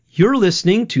You're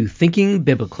listening to Thinking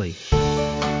Biblically.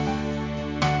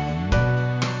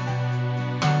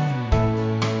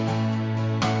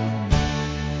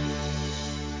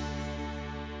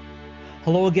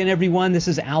 Hello again, everyone. This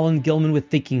is Alan Gilman with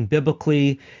Thinking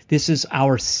Biblically. This is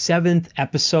our 7th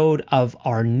episode of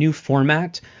our new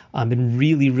format. I've been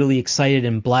really excited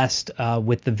and blessed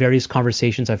with the various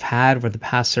conversations I've had over the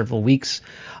past several weeks.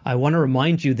 I want to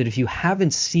remind you that if you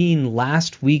haven't seen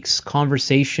last week's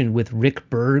conversation with Rick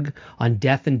Berg on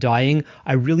death and dying,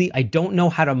 I don't know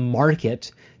how to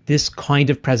market this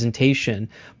kind of presentation,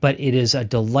 but it is a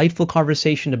delightful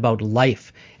conversation about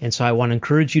life. And so I want to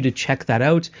encourage you to check that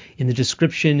out. In the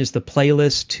description is the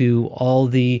playlist to all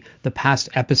the past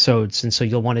episodes. And so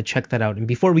you'll want to check that out. And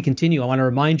before we continue, I want to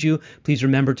remind you, please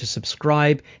remember to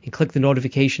subscribe and click the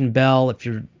notification bell.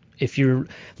 If you're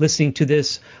listening to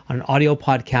this on an audio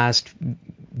podcast,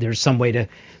 there's some way to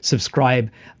subscribe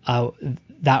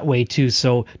that way too.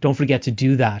 So don't forget to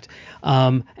do that.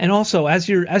 And also, as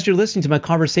you're listening to my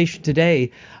conversation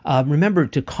today, remember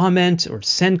to comment or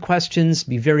send questions.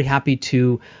 Be very happy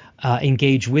to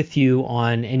engage with you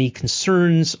on any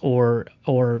concerns or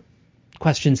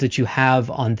questions that you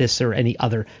have on this or any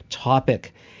other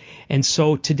topic. And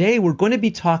so today we're going to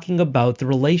be talking about the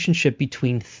relationship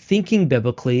between thinking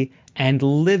biblically and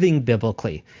living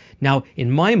biblically. Now,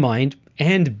 in my mind,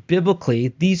 and biblically,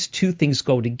 these two things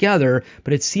go together,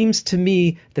 but it seems to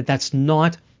me that that's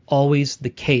not always the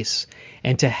case.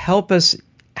 And to help us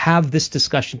have this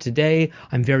discussion today,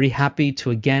 I'm very happy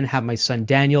to again have my son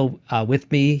Daniel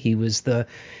with me. He was the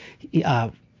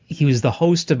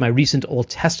host of my recent Old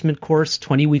Testament course,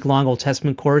 20-week-long Old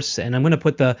Testament course, and I'm going to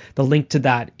put the link to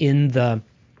that in the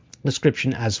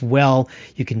description as well.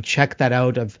 You can check that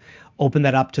out. I've opened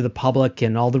that up to the public,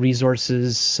 and all the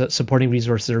resources, supporting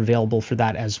resources, are available for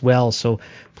that as well. So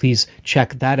please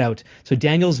check that out. So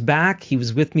Daniel's back. He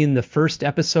was with me in the first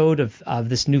episode of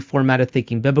this new format of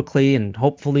Thinking Biblically, and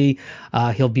hopefully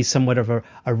he'll be somewhat of a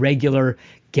regular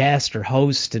guest or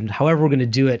host, and however we're going to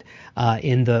do it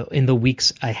in the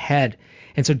weeks ahead.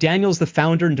 And so Daniel's the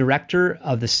founder and director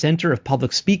of the Center of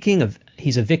Public Speaking.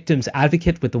 He's a victims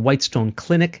advocate with the Whitestone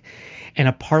Clinic and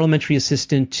a parliamentary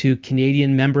assistant to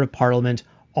Canadian Member of Parliament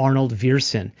Arnold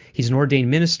Viersen. He's an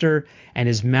ordained minister and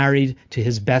is married to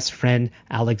his best friend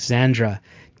Alexandra.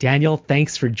 Daniel,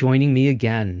 thanks for joining me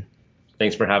again.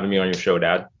 Thanks for having me on your show,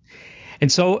 Dad. And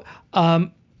so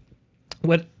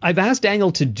what I've asked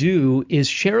Daniel to do is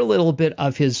share a little bit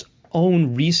of his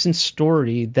own recent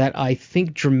story that I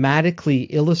think dramatically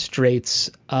illustrates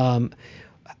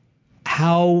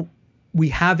how we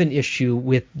have an issue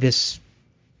with this,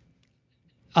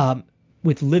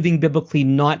 with living biblically,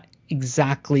 not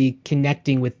exactly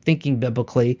connecting with thinking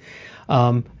biblically.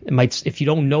 If you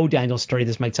don't know Daniel's story,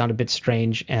 this might sound a bit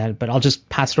strange, but I'll just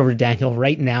pass it over to Daniel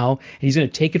right now, and he's going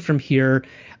to take it from here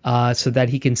so that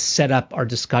he can set up our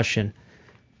discussion.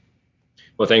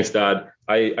 Well, thanks, Dad.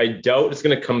 I doubt it's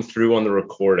going to come through on the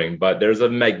recording, but there's a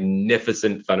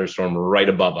magnificent thunderstorm right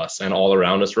above us and all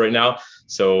around us right now.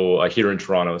 So here in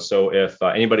Toronto. So if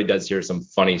anybody does hear some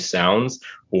funny sounds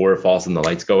or if all of a sudden the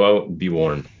lights go out, be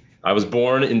warned. I was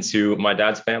born into my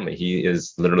dad's family. He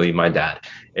is literally my dad.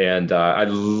 And I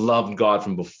loved God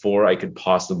from before I could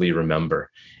possibly remember.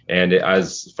 And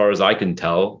as far as I can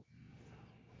tell,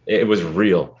 it was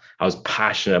real. I was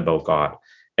passionate about God.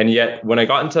 And yet, when I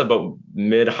got into about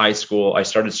mid-high school, I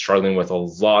started struggling with a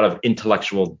lot of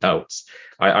intellectual doubts.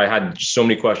 I had so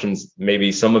many questions.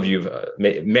 Maybe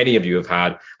many of you have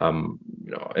had.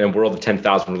 In a world of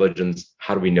 10,000 religions,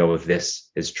 how do we know if this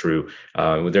is true?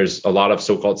 There's a lot of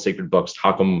so-called sacred books.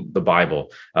 How come the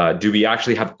Bible? Do we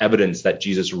actually have evidence that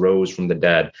Jesus rose from the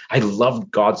dead? I loved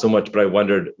God so much, but I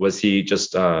wondered, was he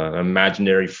just an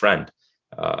imaginary friend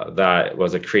that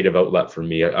was a creative outlet for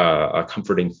me, a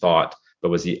comforting thought? But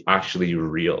was he actually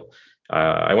real?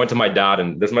 I went to my dad,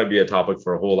 and this might be a topic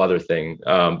for a whole other thing,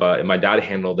 but my dad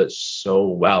handled it so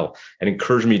well and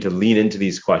encouraged me to lean into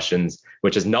these questions,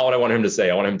 which is not what I wanted him to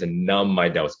say. I wanted him to numb my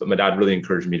doubts, but my dad really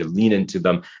encouraged me to lean into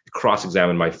them,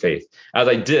 cross-examine my faith. As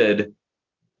I did,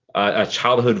 a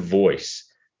childhood voice,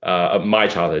 my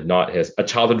childhood, not his, a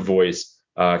childhood voice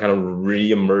kind of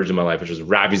re-emerged in my life, which was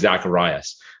Ravi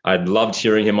Zacharias. I loved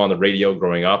hearing him on the radio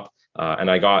growing up.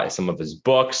 And I got some of his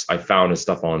books. I found his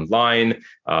stuff online.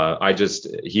 Josh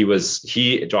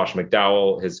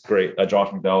McDowell, his great Josh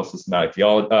McDowell, Systematic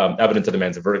Theology, Evidence of the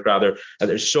Man's Verdict, rather.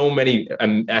 There's so many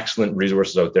excellent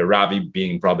resources out there, Ravi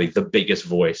being probably the biggest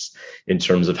voice in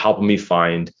terms of helping me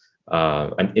find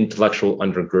an intellectual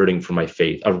undergirding for my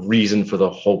faith, a reason for the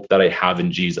hope that I have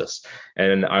in Jesus.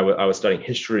 And I was studying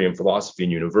history and philosophy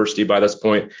in university by this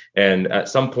point. And at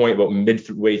some point, about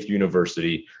midway through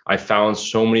university, I found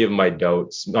so many of my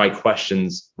doubts, my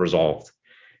questions resolved.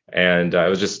 And I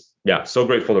was just, so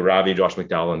grateful to Ravi, Josh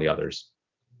McDowell, and the others.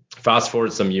 Fast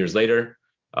forward some years later,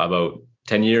 about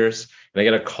 10 years, and I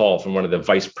get a call from one of the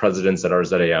vice presidents at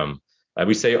RZIM.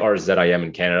 We say RZIM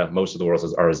in Canada. Most of the world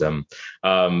says RZIM.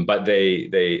 But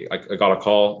I got a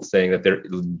call saying that they're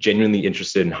genuinely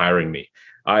interested in hiring me.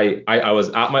 I was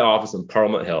at my office in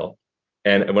Parliament Hill,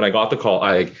 and when I got the call,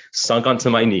 I sunk onto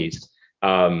my knees,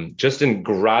 just in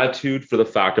gratitude for the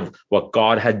fact of what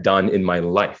God had done in my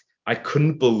life. I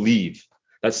couldn't believe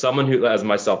that someone who, as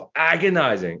myself,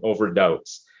 agonizing over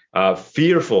doubts,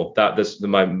 fearful that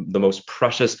the most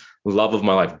precious love of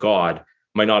my life, God,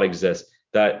 might not exist,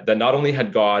 that not only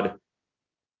had God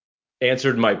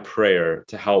answered my prayer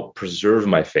to help preserve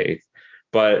my faith,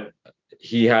 but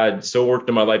he had so worked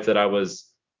in my life that I was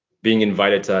being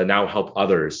invited to now help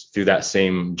others through that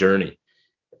same journey.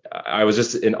 I was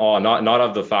just in awe, not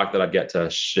of the fact that I'd get to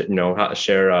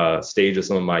share a stage with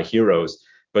some of my heroes,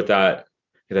 but that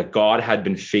God had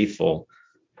been faithful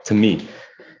to me.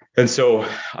 And so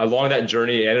along that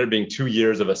journey, it ended up being 2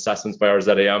 years of assessments by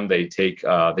RZIM. They take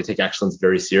excellence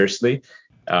very seriously.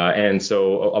 And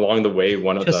so along the way,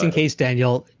 just in case,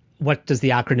 Daniel, what does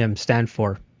the acronym stand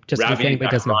for? Just Ravi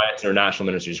Zacharias International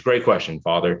Ministries. Great question,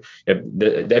 Father.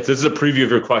 If this is a preview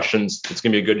of your questions, it's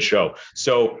going to be a good show.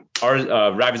 So our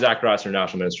Ravi Zacharias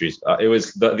International Ministries, it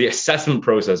was the assessment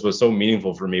process was so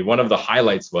meaningful for me. One of the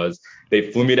highlights was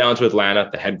they flew me down to Atlanta,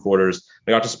 the headquarters.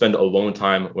 I got to spend alone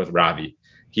time with Ravi.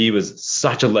 He was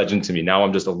such a legend to me. Now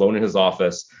I'm just alone in his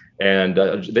office. And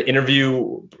the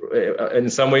interview, in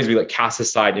some ways, we cast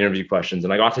aside interview questions,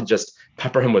 and I got to just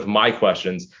pepper him with my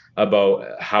questions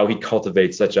about how he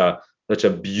cultivates such a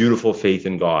beautiful faith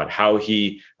in God, how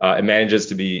he manages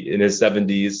to be in his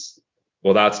 70s.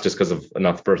 Well, that's just because of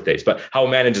enough birthdays, but how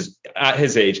he manages at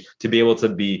his age to be able to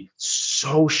be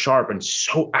so sharp and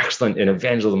so excellent in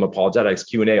evangelism, apologetics,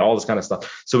 Q&A, all this kind of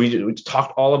stuff. So we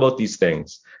talked all about these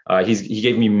things. He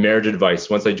gave me marriage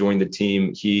advice. Once I joined the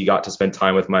team, he got to spend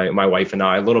time with my wife and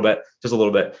I a little bit.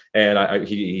 And I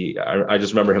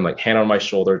just remember him hand on my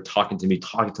shoulder, talking to me,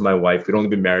 talking to my wife. We'd only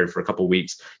been married for a couple of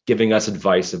weeks, giving us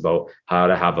advice about how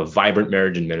to have a vibrant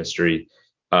marriage and ministry.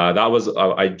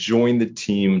 I joined the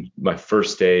team. My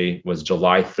first day was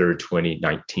July 3rd,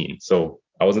 2019. So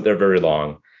I wasn't there very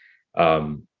long.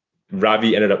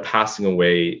 Ravi ended up passing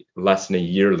away less than a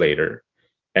year later.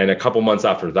 And a couple months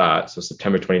after that, so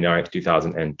September 29th,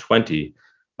 2020,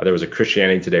 there was a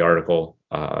Christianity Today article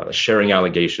sharing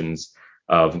allegations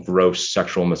of gross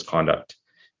sexual misconduct.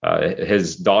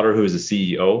 His daughter, who is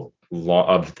the CEO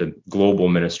of the global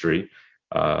ministry,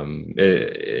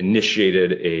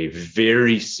 initiated a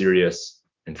very serious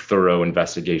and thorough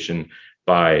investigation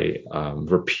by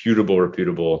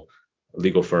reputable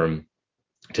legal firm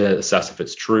to assess if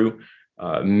it's true.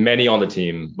 Many on the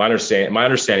team, my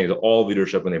understanding is all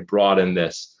leadership, when they brought in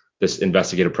this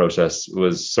investigative process,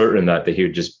 was certain that he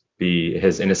would just be,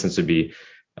 his innocence would be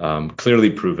clearly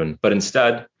proven. But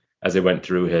instead, as they went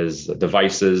through his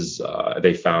devices,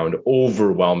 they found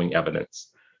overwhelming evidence.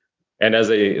 And as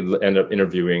they ended up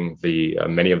interviewing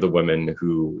many of the women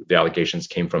who the allegations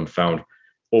came from, found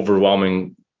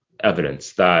overwhelming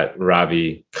evidence that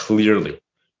Ravi clearly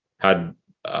had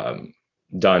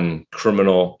done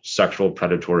criminal, sexual,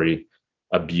 predatory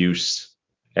abuse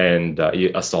and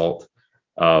assault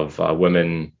of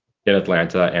women in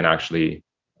Atlanta and actually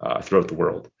throughout the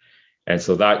world. And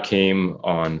so that came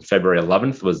on February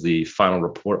 11th, was the final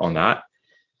report on that.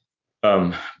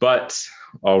 But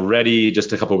already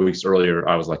just a couple of weeks earlier,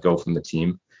 I was let go from the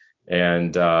team.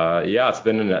 And it's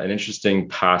been an interesting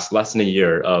past less than a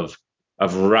year of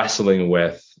wrestling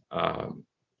with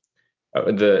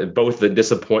both the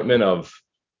disappointment of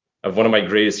one of my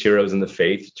greatest heroes in the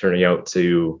faith turning out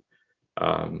to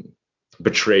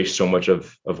betray so much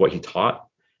of what he taught,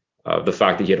 the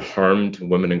fact that he had harmed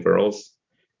women and girls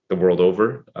the world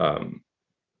over,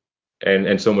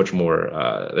 and so much more.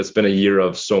 It's been a year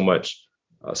of so much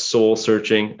soul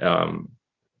searching,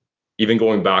 even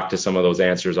going back to some of those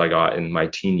answers I got in my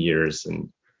teen years,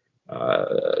 and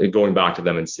going back to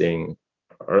them and seeing,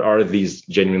 are these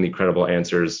genuinely credible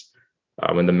answers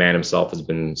when the man himself has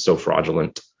been so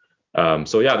fraudulent?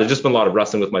 There's just been a lot of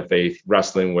wrestling with my faith,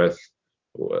 wrestling with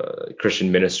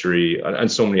Christian ministry,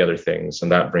 and so many other things.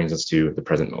 And that brings us to the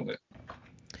present moment.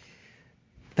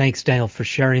 Thanks, Daniel, for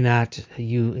sharing that.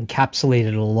 You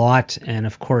encapsulated a lot. And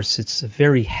of course, it's a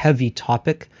very heavy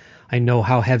topic. I know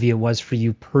how heavy it was for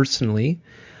you personally.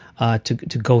 to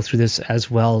go through this, as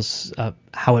well as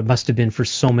how it must have been for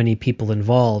so many people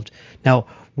involved. Now,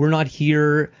 we're not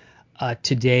here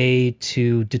today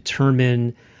to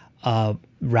determine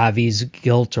Ravi's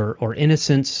guilt or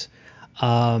innocence.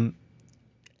 What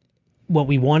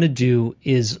we want to do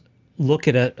is look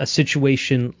at a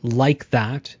situation like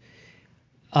that.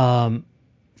 From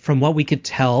what we could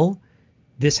tell,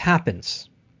 this happens.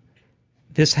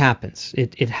 This happens.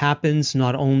 It happens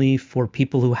not only for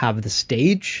people who have the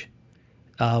stage,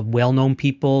 well-known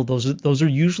people. Those are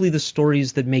usually the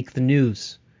stories that make the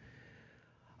news.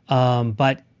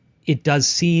 But it does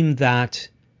seem that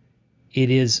it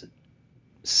is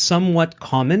somewhat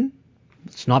common,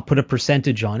 let's not put a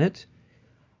percentage on it,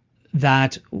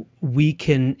 that we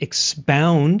can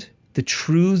expound the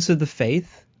truths of the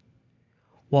faith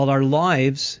while our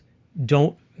lives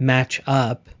don't match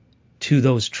up to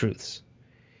those truths.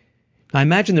 Now, I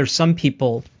imagine there's some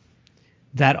people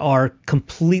that are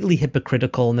completely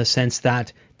hypocritical in the sense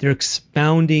that they're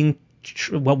expounding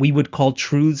what we would call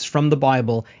truths from the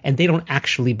Bible, and they don't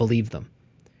actually believe them.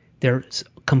 They're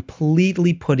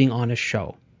completely putting on a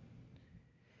show.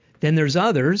 Then there's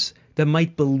others that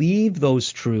might believe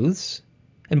those truths.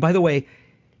 And by the way,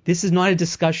 this is not a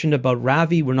discussion about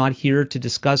Ravi. We're not here to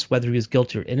discuss whether he was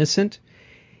guilty or innocent.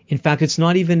 In fact, it's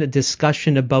not even a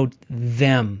discussion about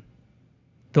them,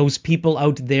 those people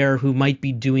out there who might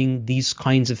be doing these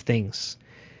kinds of things.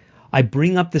 I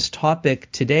bring up this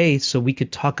topic today so we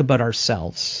could talk about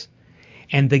ourselves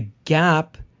and the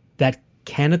gap that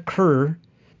can occur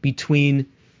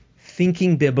between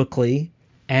thinking biblically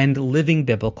and living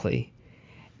biblically.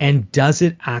 And does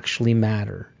it actually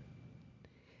matter?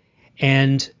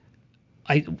 And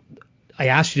I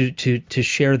asked you to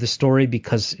share the story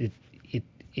because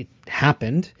it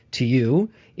happened to you,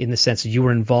 in the sense that you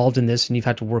were involved in this and you've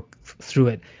had to work through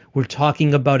it. We're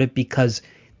talking about it because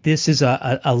this is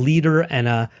a leader and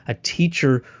a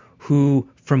teacher who,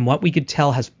 from what we could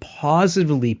tell, has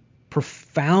positively,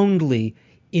 profoundly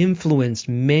influenced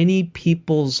many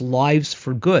people's lives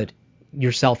for good,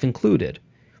 yourself included.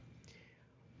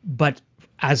 But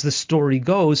as the story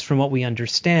goes, from what we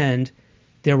understand,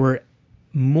 there were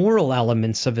moral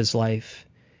elements of his life.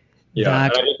 Yeah, and I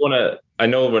just want to, I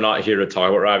know we're not here to talk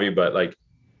about Ravi, but like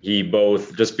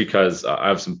just because I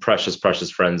have some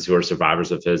precious friends who are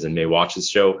survivors of his and may watch this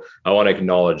show, I want to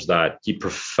acknowledge that he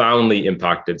profoundly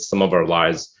impacted some of our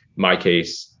lives. My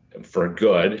case, for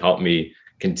good, helped me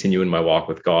continue in my walk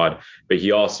with God. But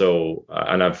he also,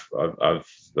 and I've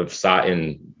sat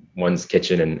in one's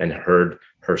kitchen and heard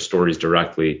her stories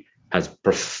directly, has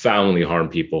profoundly harmed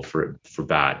people for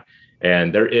bad.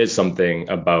 And there is something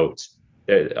about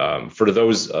for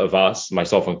those of us,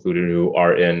 myself included, who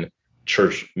are in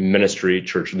church ministry,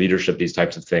 church leadership, these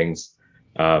types of things,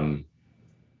 there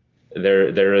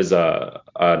is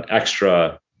an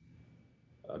extra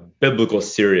biblical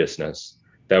seriousness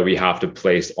that we have to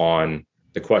place on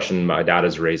the question my dad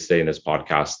has raised today in this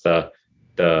podcast,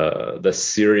 the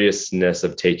seriousness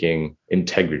of taking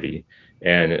integrity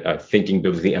and thinking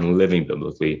biblically and living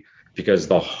biblically, because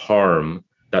the harm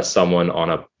that someone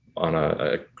on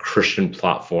a Christian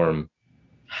platform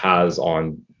has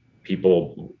on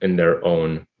people in their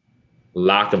own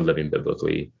lack of living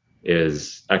biblically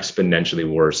is exponentially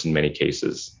worse in many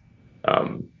cases,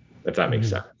 if that makes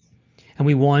sense. And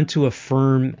we want to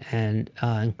affirm and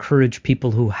encourage people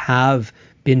who have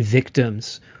been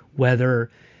victims,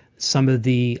 whether some of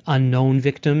the unknown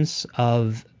victims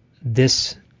of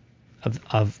this,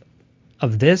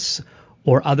 of this,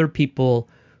 or other people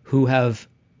who have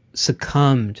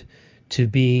succumbed to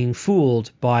being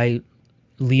fooled by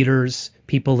leaders,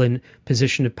 people in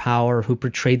position of power who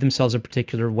portrayed themselves a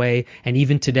particular way. And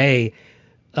even today,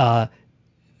 the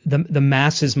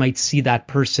masses might see that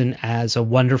person as a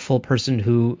wonderful person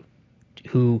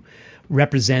who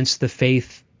represents the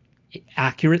faith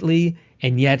accurately,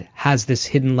 and yet has this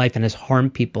hidden life and has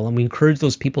harmed people. And we encourage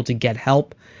those people to get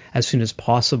help as soon as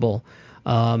possible.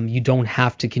 You don't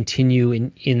have to continue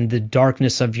in the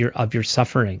darkness of your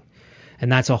suffering.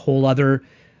 And that's a whole other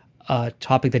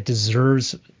topic that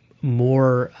deserves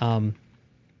more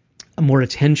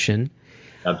attention.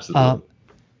 Absolutely.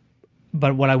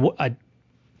 But what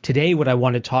today what I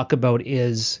want to talk about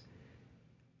is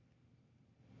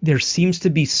there seems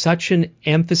to be such an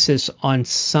emphasis on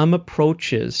some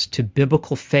approaches to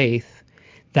biblical faith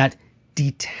that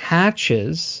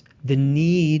detaches the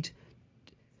need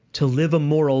to live a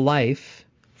moral life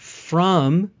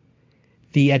from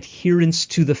the adherence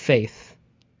to the faith.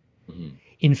 Mm-hmm.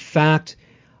 In fact,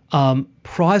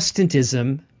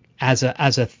 Protestantism as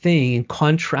a thing, in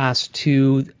contrast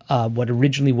to what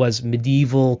originally was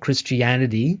medieval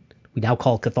Christianity, we now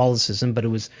call Catholicism, but it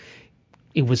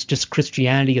was just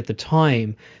Christianity at the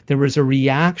time. There was a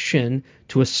reaction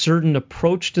to a certain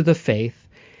approach to the faith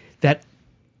that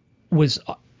was,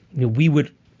 we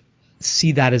would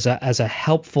see that as a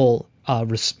helpful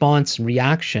response and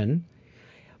reaction,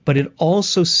 but it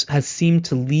also has seemed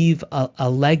to leave a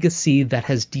legacy that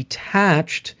has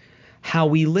detached how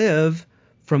we live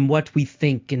from what we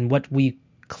think and what we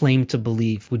claim to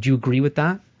believe. Would you agree with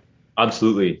that?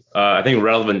 Absolutely. I think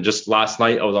relevant. Just last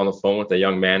night, I was on the phone with a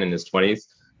young man in his 20s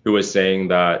who was saying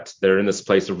that they're in this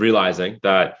place of realizing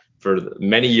that for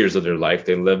many years of their life,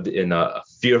 they lived in a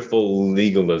fearful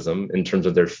legalism in terms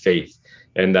of their faith.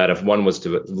 And that if one was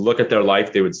to look at their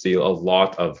life, they would see a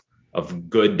lot of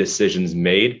good decisions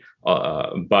made,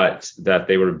 but that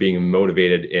they were being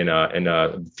motivated in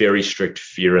a very strict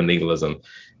fear and legalism.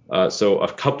 So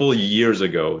a couple years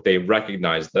ago, they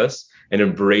recognized this and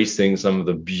embracing some of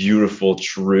the beautiful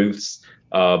truths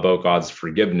about God's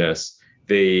forgiveness.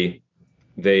 They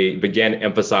began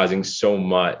emphasizing so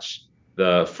much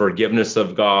the forgiveness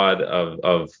of God,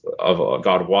 of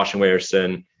God washing away our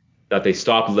sin, that they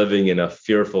stopped living in a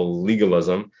fearful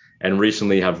legalism and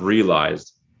recently have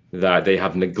realized that they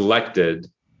have neglected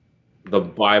the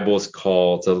Bible's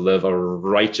call to live a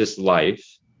righteous life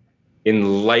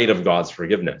in light of God's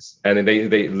forgiveness. And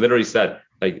they literally said,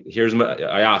 like,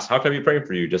 I asked, how can I be praying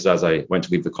for you? Just as I went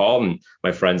to leave the call, and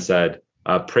my friend said,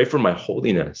 pray for my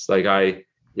holiness. Like I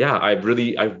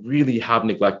really have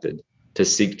neglected to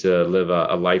seek to live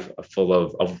a life full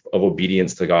of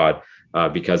obedience to God,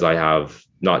 because I have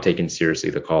not taken seriously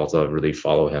the call to really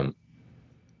follow him.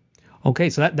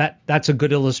 Okay, so that's a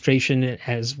good illustration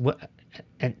as what,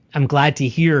 and I'm glad to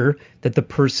hear that the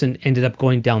person ended up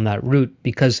going down that route,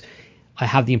 because I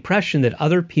have the impression that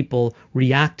other people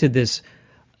react to this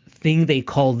thing they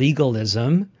call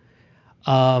legalism,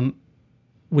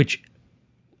 which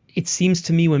it seems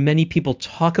to me when many people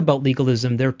talk about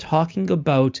legalism, they're talking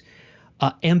about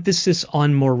emphasis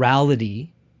on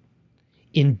morality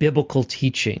in biblical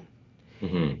teaching.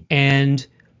 Mm-hmm. And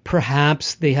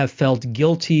perhaps they have felt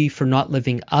guilty for not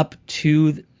living up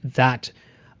to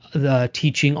the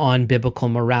teaching on biblical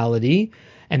morality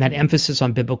and that emphasis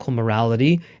on biblical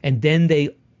morality. And then they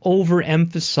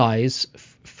overemphasize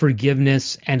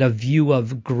forgiveness and a view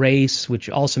of grace, which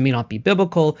also may not be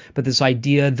biblical, but this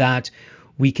idea that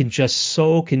we can just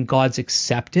soak in God's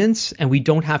acceptance and we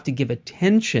don't have to give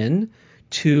attention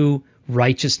to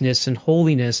righteousness and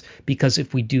holiness, because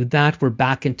if we do that, we're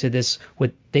back into this,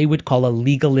 what they would call a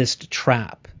legalist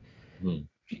trap.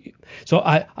 Mm-hmm. So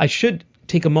I should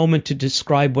take a moment to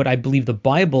describe what I believe the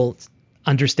Bible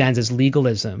understands as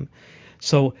legalism.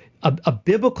 So a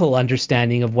biblical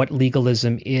understanding of what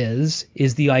legalism is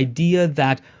the idea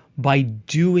that by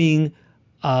doing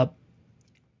that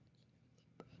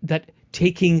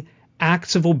taking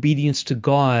acts of obedience to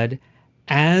God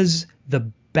as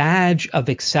the badge of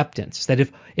acceptance, that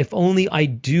if only I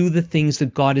do the things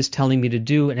that God is telling me to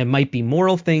do, and it might be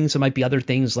moral things, it might be other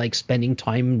things like spending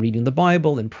time reading the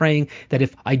Bible and praying, that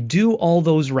if I do all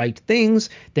those right things,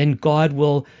 then God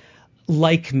will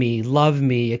like me, love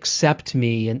me, accept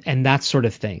me, and that sort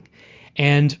of thing.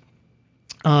 And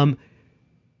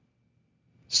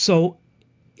so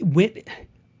when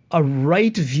a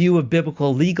right view of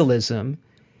biblical legalism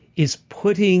is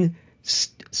putting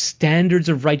standards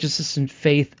of righteousness and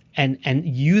faith and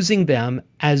using them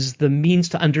as the means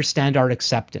to understand our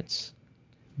acceptance.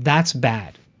 That's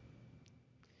bad.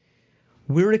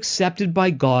 We're accepted by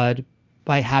God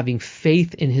by having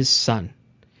faith in his Son,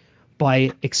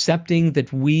 by accepting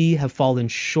that we have fallen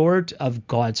short of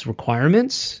God's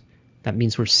requirements. That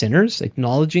means we're sinners,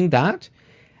 acknowledging that,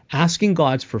 asking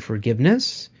God for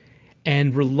forgiveness,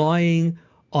 and relying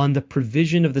on the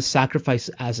provision of the sacrifice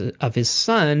of his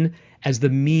Son as the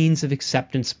means of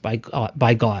acceptance by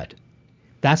God.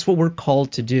 That's what we're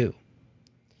called to do.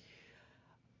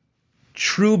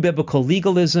 True biblical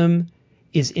legalism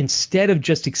is, instead of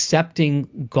just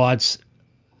accepting God's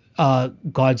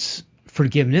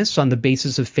forgiveness on the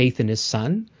basis of faith in his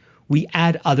Son, we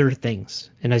add other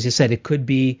things. And as I said, it could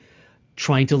be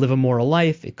trying to live a moral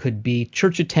life. It could be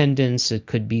church attendance. It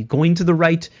could be going to the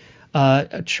right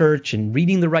church and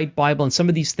reading the right Bible, and some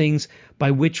of these things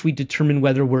by which we determine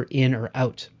whether we're in or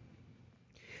out.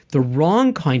 The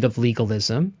wrong kind of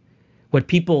legalism, what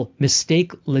people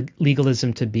mistake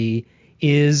legalism to be,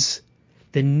 is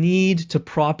the need to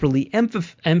properly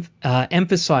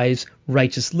emphasize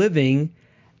righteous living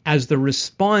as the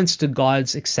response to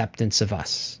God's acceptance of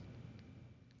us.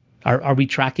 Are we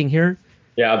tracking here?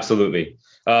 Yeah, absolutely.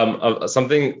 A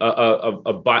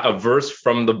verse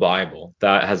from the Bible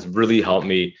that has really helped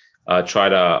me try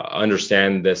to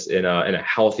understand this in a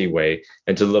healthy way,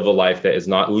 and to live a life that is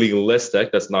not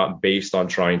legalistic, that's not based on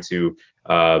trying to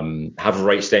have a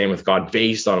right standing with God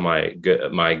based on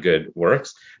my good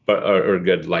works, but or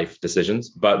good life decisions,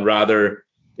 but rather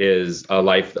is a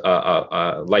life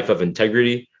of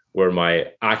integrity where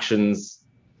my actions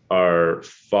are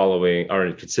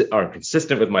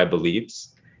consistent with my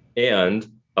beliefs, and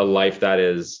a life that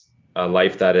is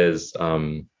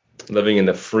living in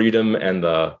the freedom and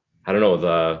the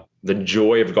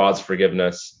joy of God's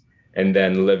forgiveness, and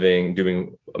then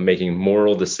making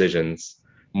moral decisions,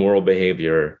 moral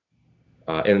behavior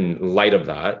in light of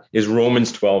that, is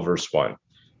Romans 12 verse 1.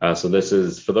 So this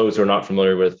is, for those who are not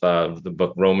familiar with the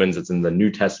book Romans, it's in the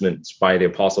New Testament. It's by the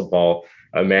Apostle Paul,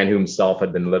 a man who himself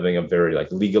had been living a very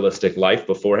legalistic life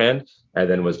beforehand, and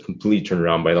then was completely turned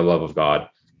around by the love of God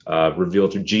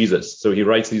revealed through Jesus. So he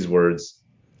writes these words,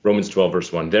 Romans 12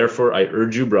 verse 1. Therefore, I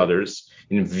urge you, brothers,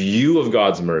 in view of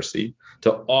God's mercy,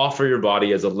 to offer your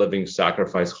body as a living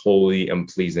sacrifice, holy and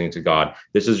pleasing to God.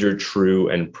 This is your true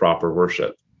and proper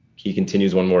worship. He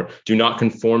continues one more. Do not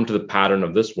conform to the pattern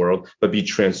of this world, but be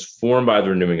transformed by the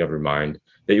renewing of your mind,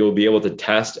 that you will be able to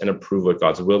test and approve what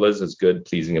God's will is, his good,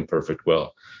 pleasing, and perfect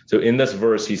will. So in this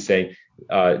verse, he's saying,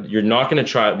 we're not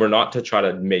to try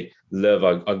to live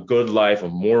a good life, a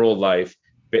moral life,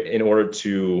 in order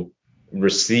to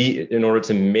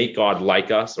make God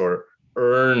like us or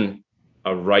earn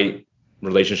a right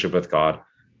relationship with God.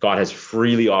 God has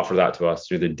freely offered that to us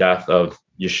through the death of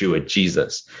Yeshua,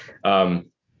 Jesus.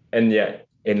 And yet,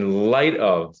 in light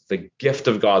of the gift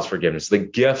of God's forgiveness, the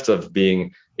gift of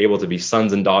being able to be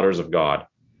sons and daughters of God,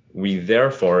 we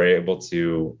therefore are able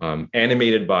to,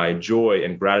 animated by joy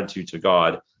and gratitude to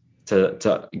God,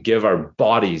 to give our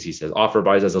bodies, he says, offer our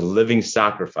bodies as a living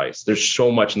sacrifice. There's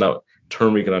so much in that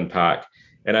term we can unpack.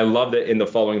 And I love that in the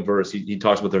following verse, he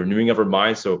talks about the renewing of our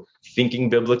mind. So thinking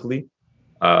biblically,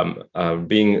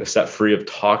 being set free of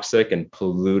toxic and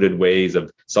polluted ways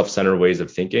of self-centered ways of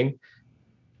thinking,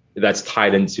 that's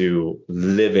tied into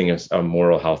living a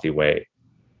moral, healthy way.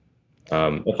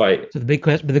 So the big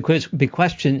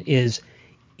question is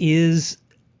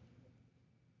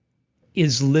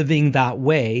living that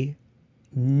way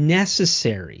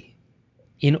necessary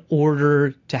in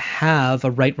order to have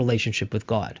a right relationship with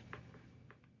God?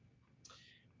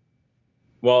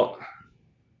 Well,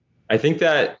 I think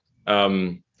that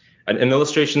an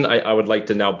illustration I would like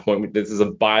to now point. This is a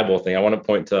Bible thing. I want to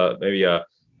point to maybe a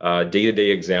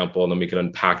day-to-day example, and then we can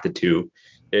unpack the two.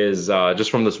 Is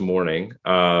just from this morning.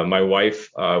 My wife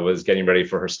was getting ready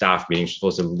for her staff meeting. She's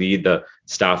supposed to lead the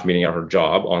staff meeting at her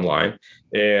job online.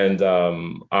 And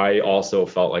I also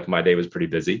felt like my day was pretty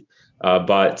busy,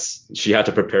 but she had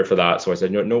to prepare for that. So I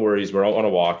said, no worries. We're all on a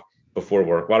walk before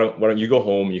work. Why don't you go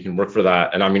home? You can work for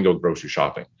that. And I'm going to go grocery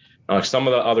shopping. Some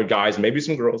of the other guys, maybe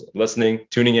some girls listening,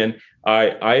 tuning in.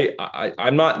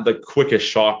 I'm not the quickest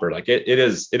shopper. Like it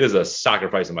is a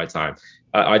sacrifice of my time.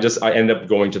 I end up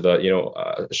going to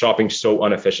the shopping so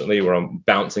inefficiently, where I'm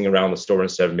bouncing around the store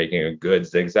instead of making a good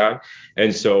zigzag.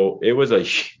 And so it was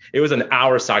an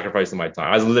hour sacrifice of my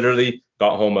time. I literally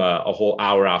got home a whole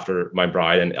hour after my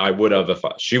bride, and I would have if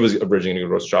she was originally going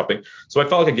to go shopping. So I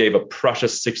felt like I gave a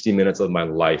precious 60 minutes of my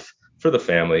life for the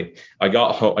family. I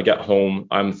got home.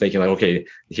 I'm thinking like, okay,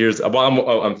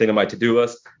 I'm thinking my to-do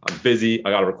list. I'm busy.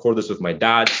 I got to record this with my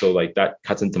dad. So like that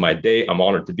cuts into my day. I'm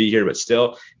honored to be here, but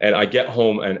still. And I get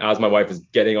home, and as my wife is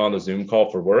getting on the Zoom call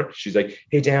for work, she's like,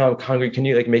 hey, Dan, I'm hungry. Can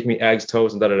you make me eggs,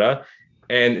 toast, and da-da-da?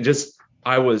 And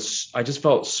I just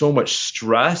felt so much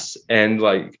stress, and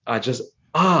I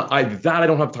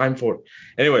don't have time for.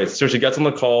 Anyway, so she gets on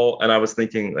the call, and I was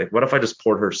thinking what if I just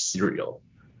poured her cereal?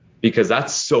 Because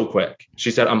that's so quick.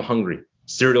 She said, I'm hungry.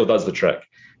 Cereal does the trick.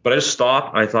 But I just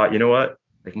stopped. I thought, you know what?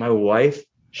 My wife,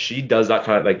 she does that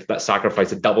kind of that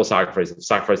sacrifice, a double sacrifice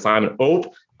time, an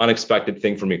unexpected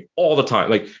thing for me all the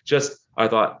time. I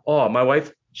thought, oh, my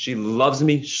wife, she loves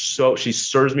me, so she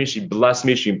serves me, she blesses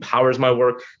me, she empowers my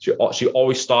work. She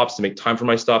always stops to make time for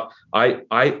my stuff. I'm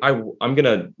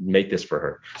gonna make this for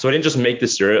her. So I didn't just make the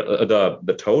cereal,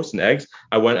 the toast and eggs.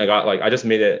 I just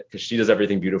made it because she does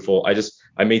everything beautiful.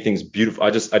 I made things beautiful.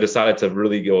 I decided to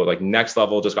really go next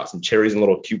level. Just got some cherries in a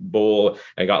little cute bowl,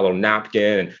 and got a little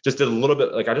napkin, and just did a little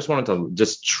bit. I just wanted to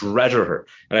just treasure her,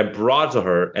 and I brought it to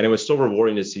her, and it was so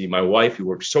rewarding to see my wife, who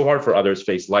works so hard for others,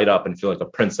 face light up and feel like a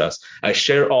princess. I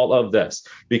share all of this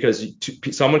because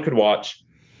someone could watch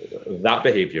that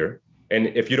behavior, and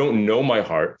if you don't know my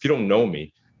heart, if you don't know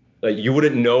me, you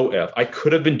wouldn't know if I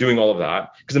could have been doing all of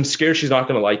that because I'm scared she's not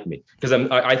going to like me, because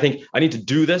I think I need to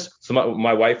do this so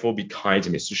my wife will be kind to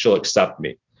me, so she'll accept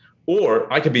me.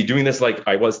 Or I could be doing this like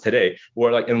I was today,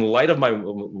 where like in light of my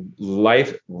in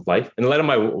light of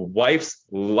my wife's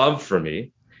love for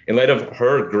me, in light of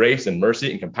her grace and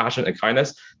mercy and compassion and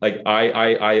kindness, like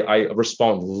I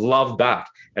respond love back,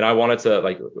 and I wanted to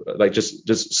like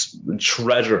just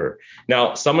treasure her.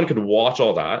 Now, someone could watch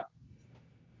all that.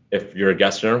 If you're a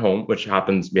guest in our home, which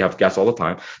happens, we have guests all the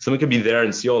time. Someone could be there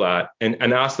and see all that and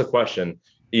ask the question,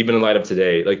 even in light of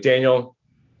today, like Daniel,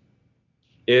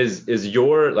 is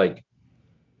your like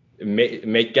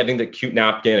make getting the cute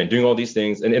napkin and doing all these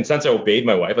things. And since I obeyed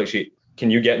my wife, like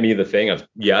can you get me the thing? Of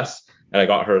yes. And I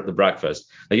got her the breakfast.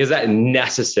 Like, is that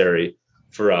necessary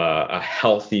for a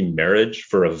healthy marriage,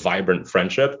 for a vibrant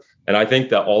friendship? And I think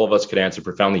that all of us could answer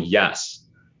profoundly yes.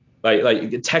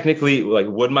 Like technically, like,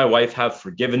 would my wife have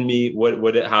forgiven me?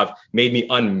 Would it have made me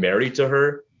unmarried to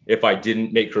her if I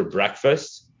didn't make her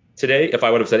breakfast today? If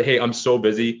I would have said, hey, I'm so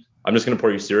busy, I'm just gonna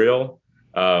pour you cereal.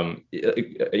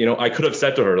 I could have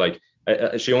said to her, like,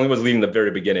 she only was leading the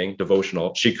very beginning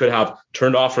devotional. She could have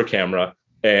turned off her camera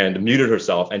and muted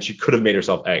herself, and she could have made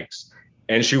herself eggs.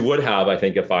 And she would have, I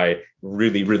think, if I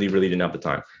really, really, really didn't have the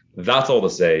time. That's all to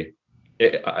say.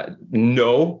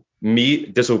 No, me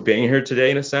disobeying her today,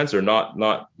 in a sense, or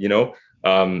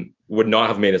would not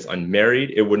have made us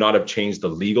unmarried. It would not have changed the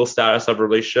legal status of a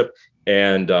relationship,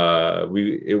 and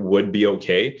it would be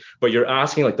okay. But you're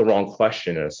asking like the wrong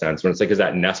question, in a sense, when it's like, is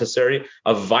that necessary?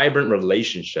 A vibrant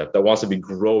relationship that wants to be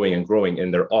growing and growing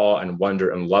in their awe and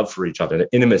wonder and love for each other, and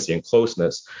intimacy and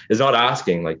closeness, is not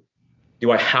asking like,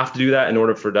 do I have to do that in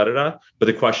order for da da da? But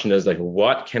the question is like,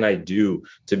 what can I do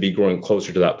to be growing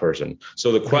closer to that person?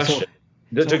 So the question,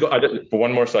 for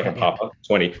one more second, Papa,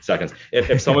 20 seconds.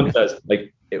 If someone says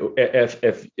like,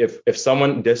 if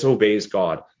someone disobeys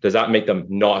God, does that make them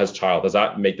not his child? Does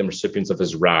that make them recipients of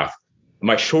his wrath?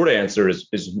 My short answer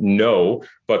is no,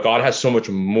 but God has so much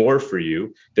more for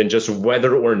you than just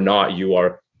whether or not you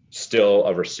are still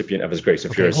a recipient of his grace.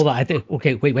 Hold on.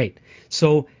 Wait.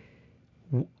 So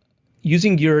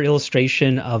using your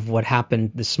illustration of what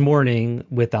happened this morning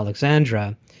with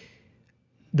Alexandra,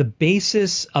 the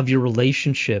basis of your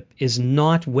relationship is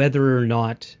not whether or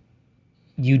not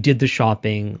you did the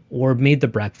shopping or made the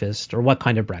breakfast or what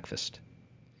kind of breakfast.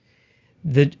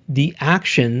 The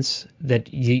actions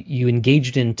that you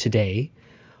engaged in today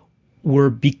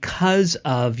were because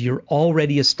of your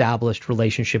already established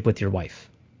relationship with your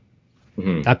wife.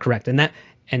 Mm-hmm. That's correct.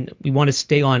 And we want to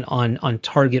stay on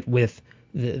target with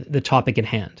the topic at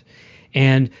hand.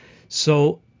 And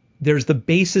so there's the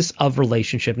basis of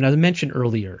relationship. And as I mentioned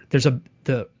earlier, there's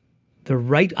the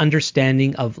right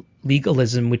understanding of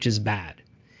legalism, which is bad,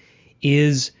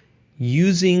 is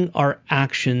using our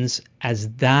actions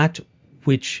as that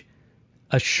which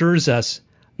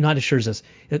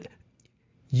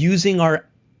using our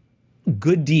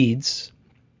good deeds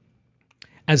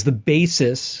as the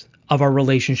basis of our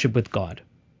relationship with God.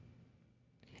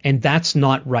 And that's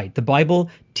not right. The Bible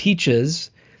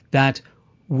teaches that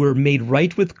we're made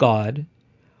right with God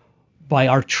by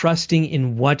our trusting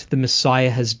in what the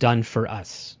Messiah has done for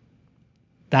us.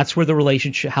 That's where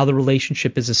how the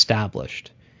relationship is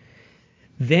established.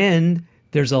 Then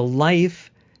there's a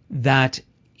life that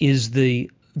is the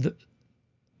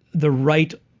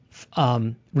right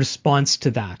response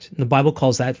to that. And the Bible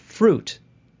calls that fruit,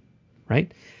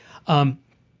 right?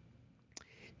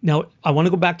 Now, I want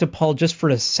to go back to Paul just for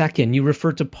a second. You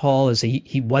referred to Paul as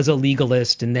he was a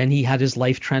legalist, and then he had his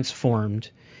life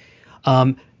transformed.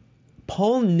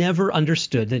 Paul never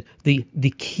understood that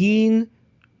the keen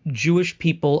Jewish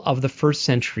people of the first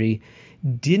century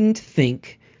didn't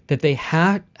think that they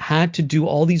had to do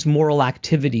all these moral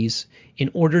activities in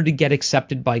order to get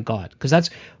accepted by God. Because that's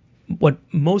what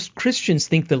most Christians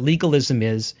think that legalism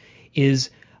is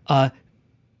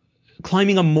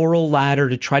climbing a moral ladder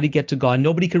to try to get to God.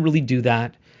 Nobody could really do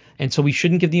that. And so we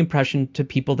shouldn't give the impression to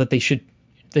people that they should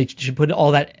put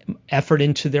all that effort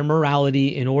into their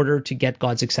morality in order to get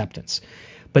God's acceptance.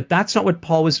 But that's not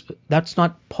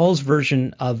Paul's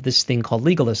version of this thing called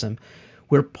legalism.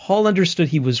 Where Paul understood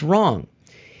he was wrong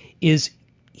is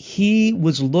he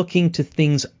was looking to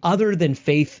things other than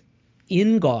faith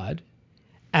in God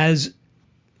as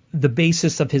the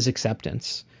basis of his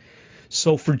acceptance.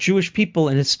 So for Jewish people,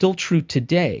 and it's still true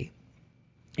today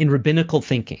in rabbinical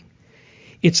thinking,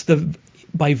 it's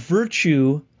by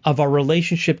virtue of our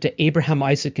relationship to Abraham,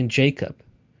 Isaac, and Jacob,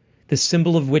 the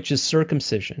symbol of which is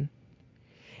circumcision,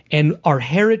 and our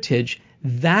heritage,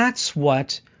 that's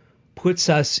what puts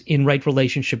us in right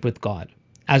relationship with God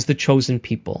as the chosen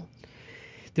people.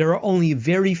 There are only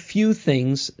very few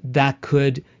things that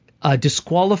could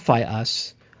disqualify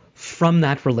us from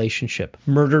that relationship.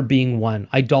 Murder being one,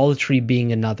 idolatry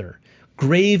being another,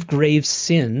 grave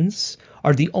sins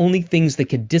are the only things that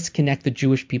could disconnect the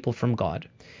Jewish people from God.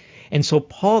 And so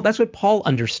that's what Paul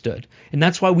understood. And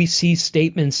that's why we see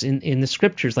statements in the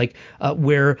scriptures like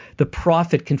where the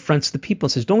prophet confronts the people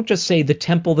and says, don't just say the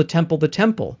temple, the temple, the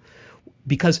temple.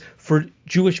 Because for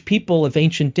Jewish people of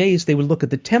ancient days, they would look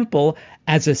at the temple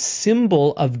as a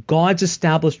symbol of God's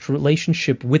established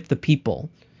relationship with the people.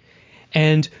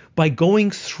 And by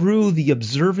going through the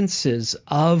observances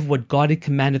of what God had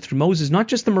commanded through Moses, not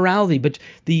just the morality, but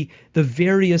the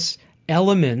various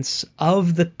elements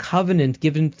of the covenant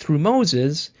given through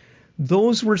Moses,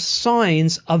 those were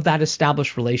signs of that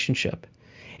established relationship.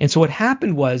 And so what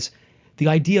happened was the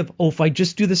idea of, if I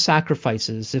just do the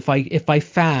sacrifices, if I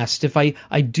fast, if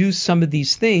I do some of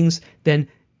these things, then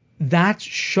that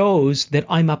shows that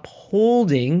I'm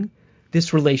upholding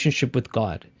this relationship with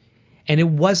God. And it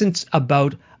wasn't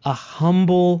about a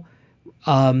humble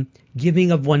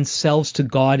giving of oneself to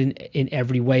God in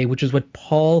every way, which is what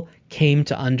Paul came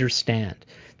to understand,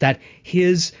 that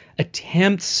his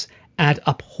attempts at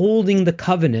upholding the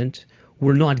covenant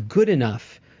were not good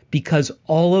enough because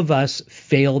all of us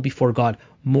fail before God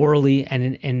morally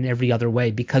and in every other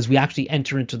way, because we actually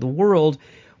enter into the world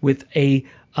with a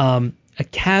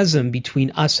chasm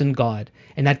between us and God.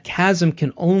 And that chasm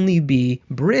can only be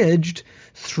bridged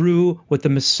through what the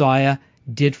Messiah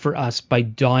did for us by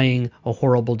dying a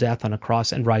horrible death on a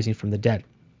cross and rising from the dead.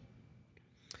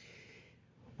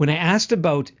 When I asked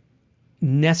about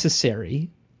necessary,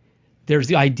 there's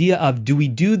the idea of, do we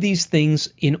do these things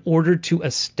in order to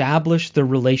establish the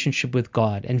relationship with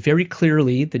God? And very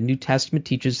clearly, the New Testament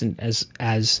teaches, and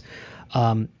as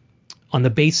on the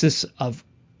basis of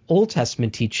Old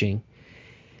Testament teaching,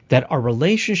 that our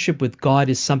relationship with God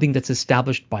is something that's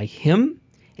established by Him,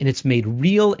 and it's made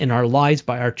real in our lives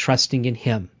by our trusting in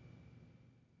Him.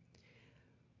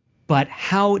 But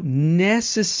how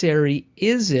necessary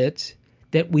is it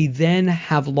that we then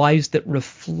have lives that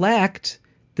reflect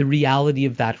the reality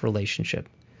of that relationship?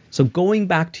 So going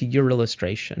back to your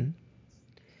illustration,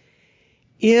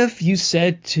 if you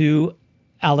said to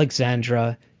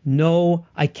Alexandra, no,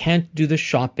 I can't do the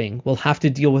shopping, we'll have to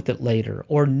deal with it later,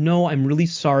 or no, I'm really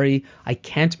sorry, I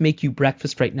can't make you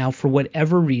breakfast right now for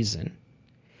whatever reason,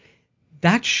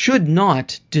 that should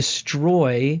not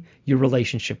destroy your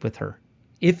relationship with her,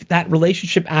 if that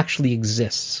relationship actually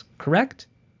exists, correct?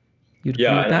 You'd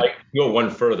agree with that? I can go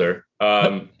one further.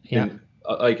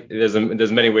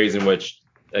 There's many ways in which,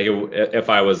 like, if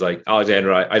I was like,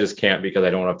 Alexandra, I just can't because I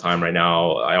don't have time right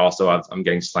now. I'm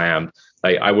getting slammed.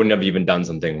 Like, I wouldn't have even done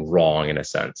something wrong in a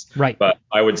sense. Right. But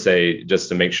I would say, just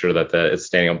to make sure that it's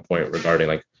staying on point regarding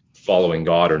like following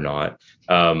God or not.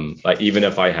 Like even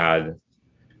if I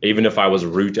was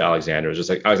rude to Alexandra, it's just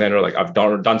like, Alexandra, like I've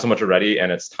done so much already,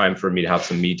 and it's time for me to have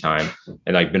some me time,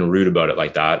 and like been rude about it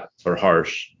like that or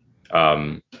harsh.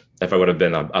 If I would have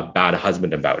been a bad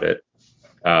husband about it,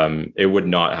 it would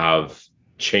not have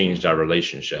changed our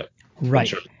relationship.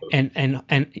 Right.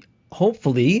 And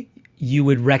hopefully you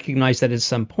would recognize that at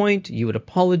some point, you would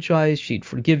apologize, she'd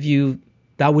forgive you.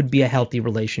 That would be a healthy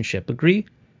relationship. Agree?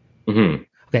 Mm-hmm.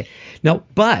 Okay. Now,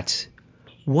 but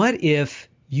what if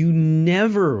you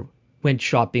never went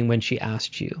shopping when she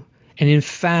asked you? And in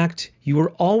fact, you were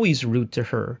always rude to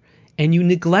her, and you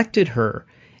neglected her,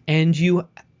 and you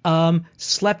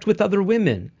slept with other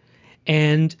women,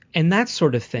 and that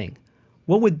sort of thing.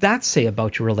 What would that say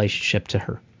about your relationship to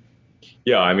her?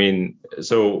 Yeah, I mean,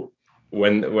 so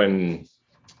when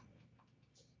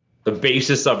the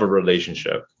basis of a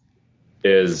relationship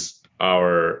is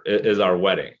our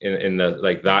wedding, in the,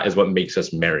 like, that is what makes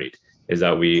us married, is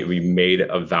that we made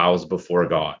a vows before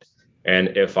God.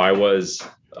 And if I was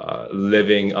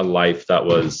living a life that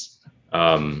was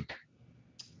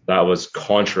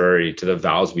contrary to the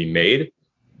vows we made,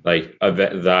 like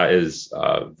that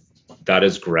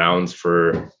is grounds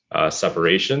for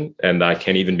separation, and that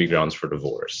can even be grounds for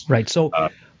divorce. Right. So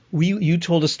you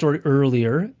told a story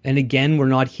earlier, and again, we're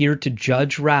not here to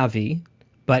judge Ravi,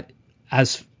 but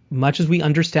as much as we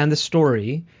understand the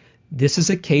story, this is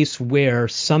a case where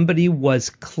somebody was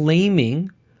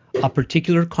claiming a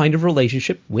particular kind of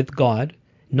relationship with God.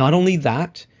 Not only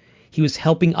that, he was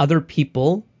helping other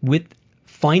people with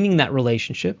finding that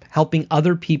relationship, helping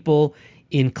other people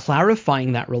in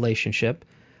clarifying that relationship,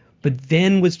 but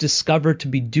then was discovered to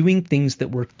be doing things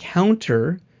that were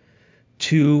counter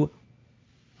to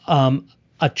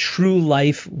a true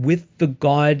life with the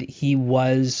God he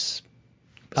was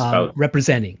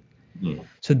representing. Mm-hmm.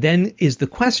 So then is the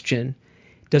question,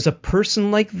 does a person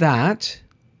like that,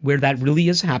 where that really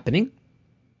is happening,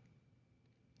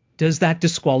 does that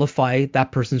disqualify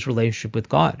that person's relationship with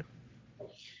God?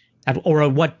 Or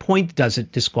at what point does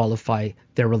it disqualify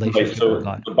their Right. relationship with So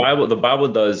God? the Bible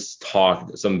does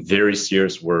talk some very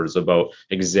serious words about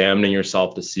examining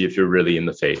yourself to see if you're really in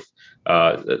the faith.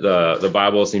 The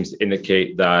Bible seems to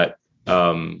indicate that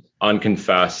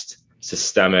unconfessed,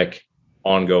 systemic,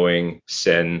 ongoing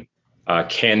sin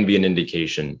can be an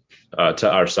indication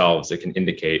to ourselves. It can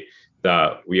indicate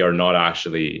that we are not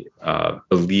actually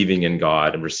believing in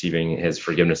God and receiving His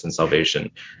forgiveness and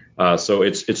salvation. So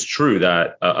it's true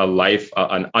that a life,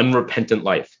 an unrepentant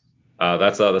life.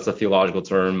 That's a theological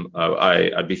term.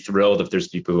 I'd be thrilled if there's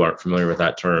people who aren't familiar with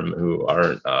that term, who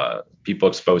aren't people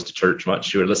exposed to church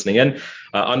much, who are listening in.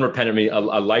 Unrepentant means a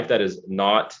life that is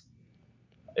not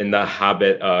in the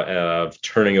habit of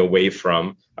turning away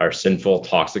from our sinful,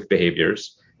 toxic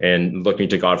behaviors and looking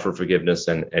to God for forgiveness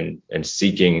and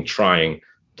seeking, trying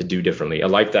to do differently. A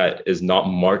life that is not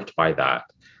marked by that.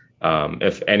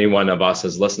 If any one of us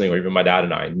is listening, or even my dad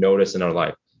and I, notice in our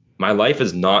life, my life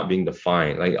is not being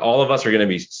defined. Like, all of us are going to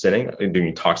be sinning and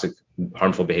doing toxic,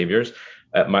 harmful behaviors,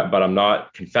 but I'm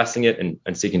not confessing it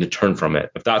and seeking to turn from it.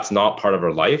 If that's not part of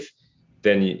our life,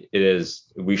 then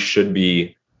we should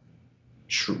be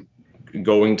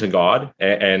going to God,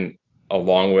 and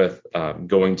along with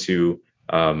going to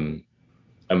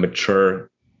a mature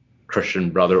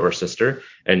Christian brother or sister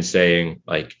and saying,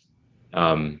 like,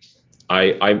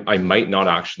 I might not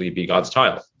actually be God's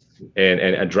child, and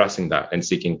addressing that and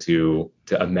seeking to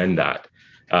amend that,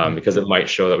 because it might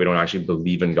show that we don't actually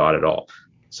believe in God at all.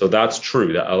 So that's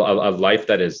true. That a life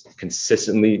that is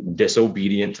consistently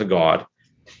disobedient to God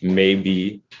may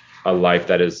be a life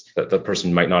that the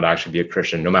person might not actually be a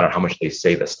Christian, no matter how much they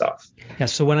say this stuff. Yeah.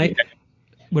 So when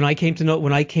I came to know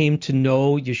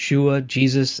Yeshua,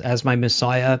 Jesus, as my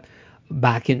Messiah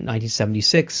back in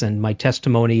 1976, and my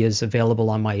testimony is available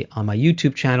on my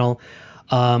YouTube channel,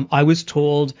 I was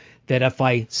told that if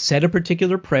I said a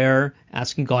particular prayer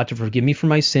asking God to forgive me for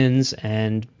my sins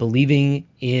and believing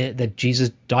that Jesus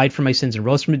died for my sins and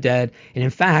rose from the dead, and in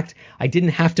fact, I didn't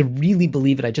have to really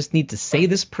believe it, I just need to say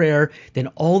this prayer, then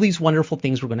all these wonderful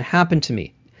things were going to happen to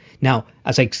me. Now,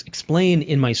 as I explain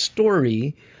in my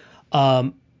story,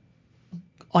 I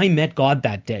met God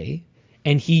that day,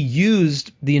 and He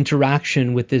used the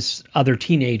interaction with this other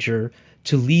teenager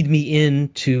to lead me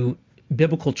into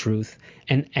biblical truth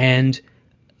and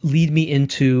lead me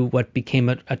into what became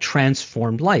a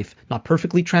transformed life. Not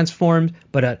perfectly transformed,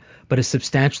 but a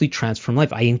substantially transformed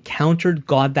life. I encountered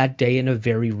God that day in a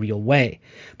very real way.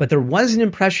 But there was an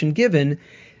impression given,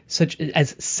 such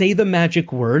as say the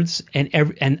magic words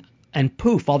and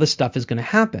poof, all this stuff is going to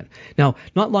happen. Now,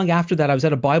 not long after that, I was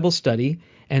at a Bible study,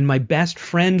 and my best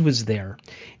friend was there.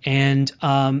 And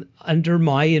under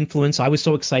my influence, I was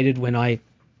so excited when I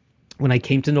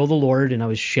came to know the Lord, and I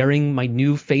was sharing my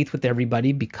new faith with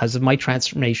everybody because of my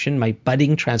transformation, my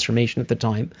budding transformation at the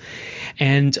time.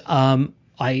 And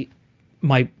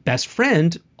my best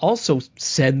friend also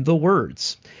said the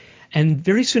words. And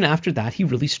very soon after that, he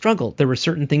really struggled. There were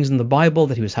certain things in the Bible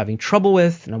that he was having trouble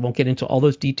with, and I won't get into all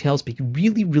those details, but he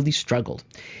really, really struggled.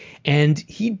 And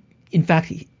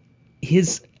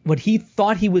what he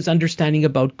thought he was understanding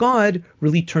about God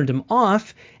really turned him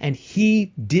off, and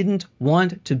he didn't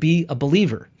want to be a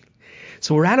believer.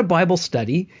 So we're at a Bible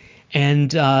study,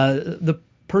 and the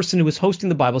person who was hosting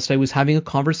the Bible study was having a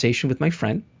conversation with my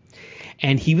friend,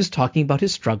 and he was talking about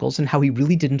his struggles and how he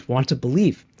really didn't want to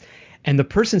believe. And the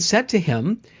person said to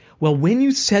him, well, when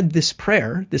you said this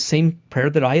prayer, the same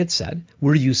prayer that I had said,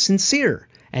 were you sincere?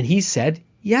 And he said,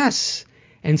 yes.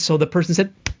 And so the person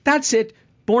said, that's it.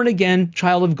 Born again,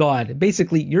 child of God.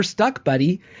 Basically, you're stuck,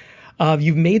 buddy.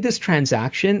 You've made this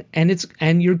transaction,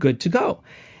 and you're good to go.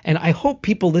 And I hope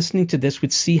people listening to this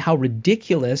would see how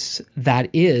ridiculous that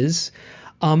is.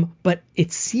 But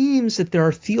it seems that there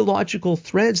are theological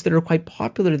threads that are quite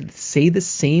popular that say the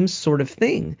same sort of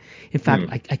thing. In fact,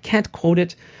 I can't quote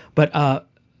it, but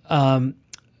the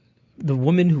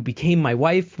woman who became my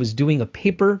wife was doing a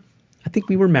paper. I think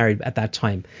we were married at that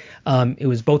time. It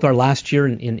was both our last year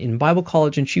in Bible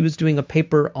college, and she was doing a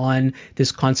paper on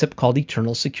this concept called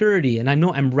eternal security. And I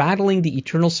know I'm rattling the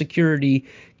eternal security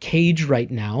cage right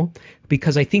now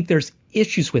because I think there's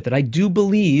issues with it. I do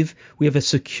believe we have a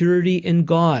security in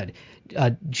God.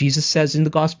 Jesus says in the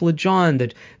Gospel of John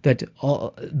that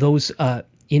all those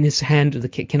in His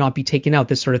hand cannot be taken out.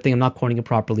 This sort of thing. I'm not quoting it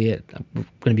properly. I'm going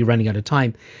to be running out of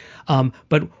time.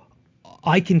 But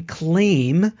I can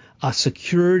claim a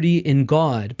security in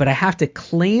God, but I have to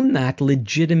claim that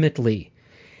legitimately.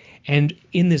 And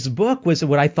in this book was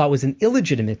what I thought was an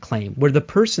illegitimate claim, where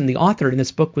the author in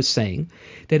this book was saying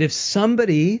that if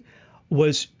somebody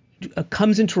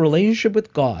comes into a relationship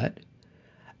with God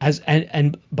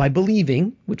and by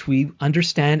believing, which we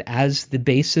understand as the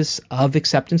basis of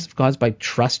acceptance of God, is by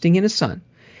trusting in his Son,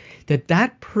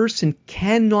 that person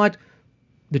cannot,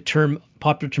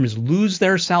 popular term is, lose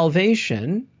their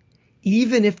salvation,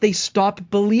 even if they stop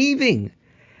believing.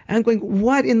 And I'm going,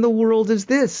 what in the world is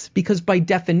this? Because by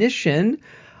definition,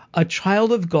 a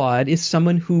child of God is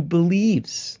someone who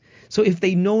believes. So if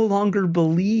they no longer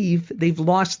believe, they've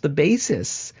lost the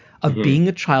basis of being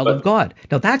a child of God.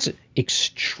 Now that's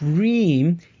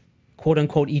extreme, quote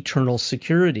unquote, eternal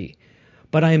security.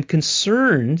 But I am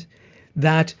concerned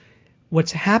that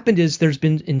what's happened is there's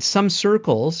been, in some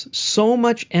circles, so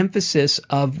much emphasis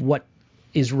of what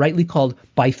is rightly called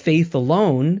by faith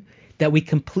alone that we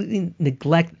completely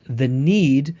neglect the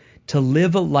need to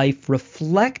live a life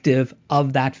reflective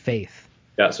of that faith.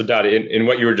 Yeah. So, Dad, in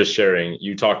what you were just sharing,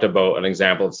 you talked about an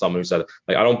example of someone who said,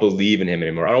 like, I don't believe in him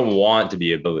anymore. I don't want to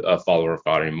be a follower of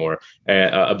God anymore,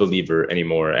 a believer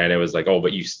anymore. And it was like, oh,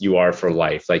 but you are for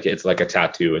life. Like, it's like a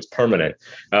tattoo. It's permanent.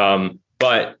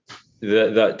 But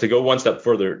to go one step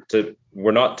further,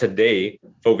 we're not today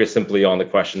focused simply on the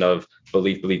question of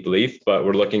belief, but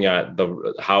we're looking at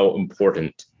how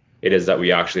important it is that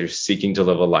we actually are seeking to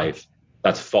live a life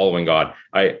that's following God.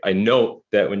 I know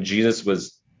that when Jesus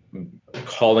was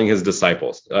calling his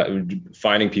disciples,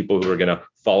 finding people who are going to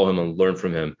follow him and learn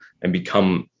from him and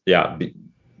become,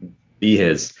 be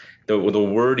his. The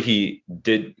word he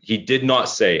did not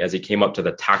say as he came up to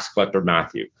the tax collector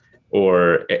Matthew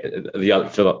or the other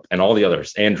Philip and all the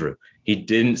others, Andrew. He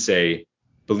didn't say,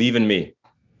 "Believe in me."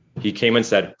 He came and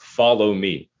said, "Follow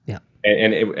me." Yeah.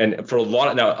 And for a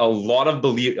lot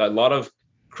of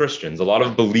Christians, a lot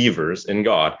of believers in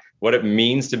God, what it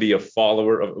means to be a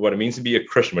follower of, what it means to be a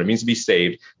Christian, what it means to be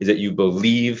saved, is that you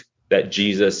believe that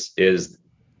Jesus is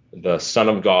the Son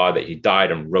of God, that he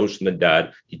died and rose from the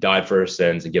dead. He died for our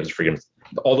sins and gives us freedom.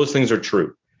 All those things are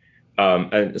true.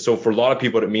 And so for a lot of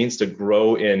people, what it means to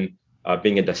grow in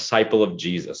being a disciple of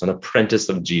Jesus, an apprentice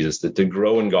of Jesus, to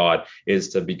grow in God is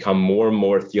to become more and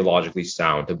more theologically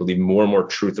sound, to believe more and more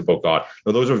truth about God.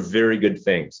 Now, those are very good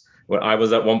things. When I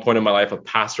was at one point in my life a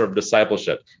pastor of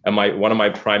discipleship, and one of my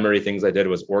primary things I did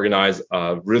was organize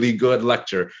a really good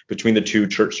lecture between the two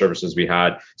church services we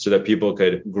had, so that people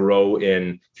could grow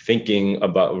in thinking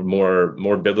about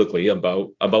more biblically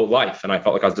about life. And I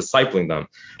felt like I was discipling them.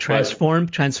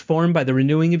 Transformed by the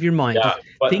renewing of your mind. Yeah,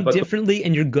 Think differently,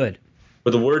 and you're good.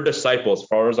 But the word disciple, as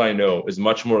far as I know, is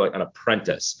much more like an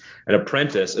apprentice. An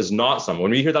apprentice is not someone.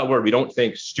 When we hear that word, we don't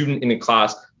think student in a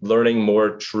class learning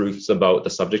more truths about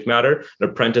the subject matter. An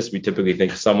apprentice, we typically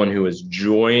think someone who has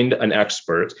joined an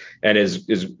expert and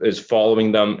is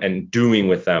following them and doing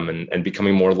with them and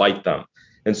becoming more like them.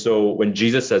 And so when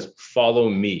Jesus says, "Follow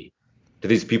me," to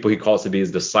these people he calls to be his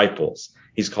disciples,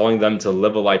 he's calling them to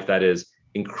live a life that is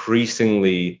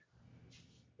increasingly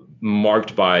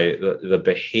marked by the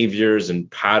behaviors and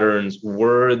patterns,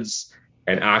 words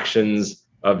and actions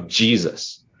of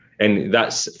Jesus. And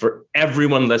that's for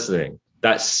everyone listening.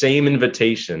 That same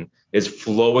invitation is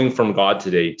flowing from God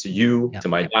today to you, to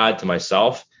my dad, to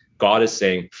myself. God is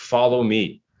saying, "Follow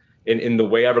me." In the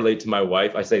way I relate to my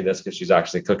wife, I say this because she's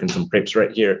actually cooking some crepes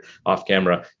right here off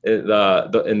camera. In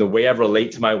the way I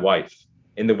relate to my wife,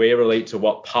 in the way I relate to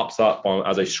what pops up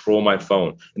as I scroll my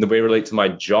phone, in the way I relate to my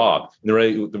job, in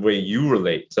the way you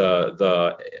relate to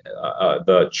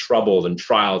the troubles and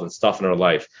trials and stuff in our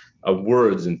life,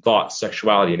 words and thoughts,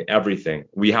 sexuality and everything.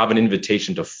 We have an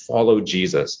invitation to follow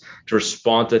Jesus, to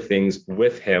respond to things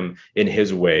with him in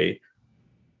his way.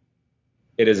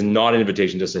 It is not an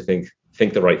invitation just to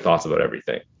think the right thoughts about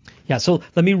everything. Yeah, so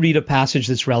let me read a passage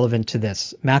that's relevant to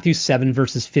this. Matthew 7,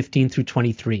 verses 15 through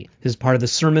 23. This is part of the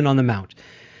Sermon on the Mount.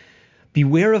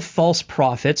 "Beware of false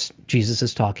prophets," Jesus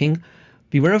is talking,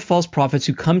 "beware of false prophets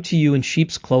who come to you in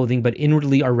sheep's clothing, but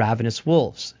inwardly are ravenous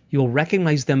wolves. You will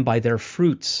recognize them by their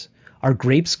fruits. Are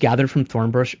grapes gathered from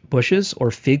thorn bushes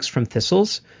or figs from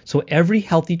thistles? So every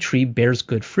healthy tree bears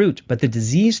good fruit, but the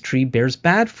diseased tree bears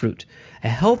bad fruit. A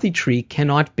healthy tree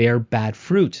cannot bear bad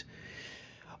fruit,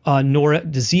 nor a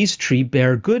diseased tree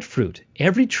bear good fruit.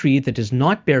 Every tree that does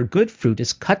not bear good fruit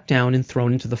is cut down and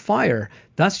thrown into the fire.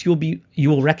 Thus you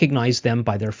will recognize them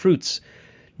by their fruits.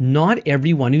 Not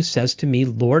everyone who says to me,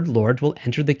 'Lord, Lord,' will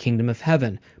enter the kingdom of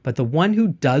heaven, but the one who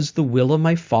does the will of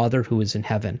my Father who is in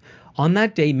heaven. On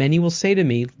that day many will say to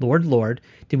me, 'Lord, Lord,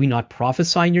 did we not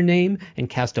prophesy in your name, and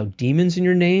cast out demons in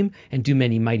your name, and do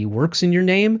many mighty works in your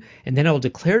name?' And then I will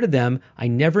declare to them, 'I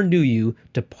never knew you.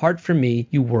 Depart from me,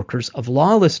 you workers of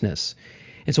lawlessness.'"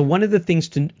 And so one of the things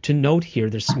to note here,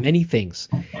 there's many things,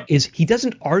 is he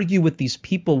doesn't argue with these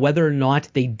people whether or not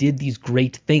they did these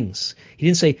great things. He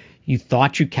didn't say, you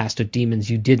thought you cast out demons,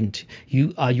 you didn't.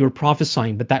 You were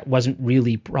prophesying, but that wasn't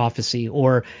really prophecy.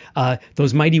 Or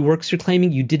those mighty works you're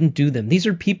claiming, you didn't do them. These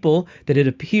are people that it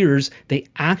appears they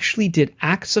actually did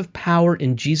acts of power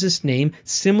in Jesus' name,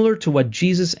 similar to what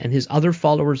Jesus and his other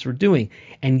followers were doing.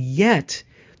 And yet,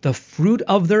 the fruit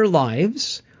of their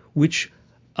lives, which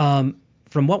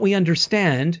from what we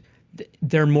understand,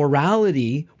 their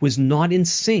morality was not in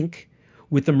sync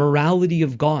with the morality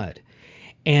of God.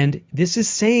 And this is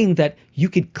saying that you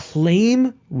could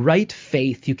claim right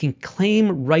faith, you can claim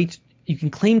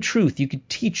truth, you could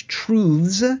teach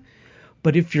truths,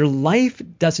 but if your life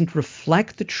doesn't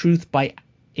reflect the truth by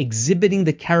exhibiting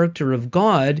the character of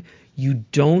God, you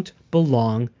don't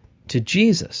belong to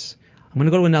Jesus. I'm going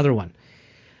to go to another one.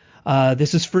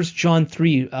 This is 1 John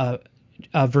 3,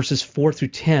 verses 4 through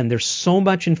 10. There's so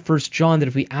much in 1 John that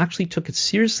if we actually took it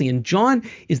seriously, and John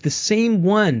is the same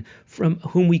one from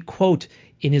whom we quote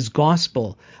in his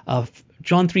gospel,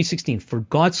 John 3:16, for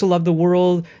God so loved the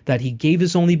world that he gave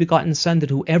his only begotten Son,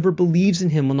 that whoever believes in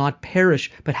him will not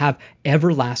perish but have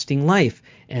everlasting life.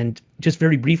 And just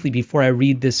very briefly, before I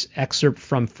read this excerpt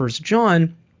from 1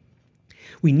 John,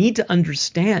 we need to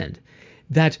understand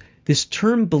that this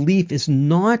term belief is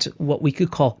not what we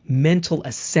could call mental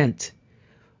assent.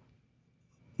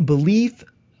 Belief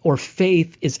or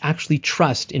faith is actually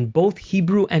trust. In both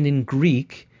Hebrew and in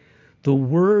Greek, the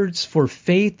words for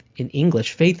faith in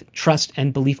English, faith, trust,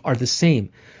 and belief are the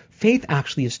same. Faith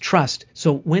actually is trust.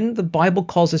 So when the Bible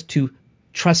calls us to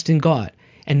trust in God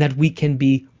and that we can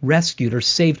be rescued or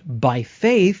saved by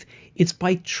faith, it's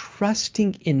by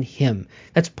trusting in him.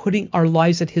 That's putting our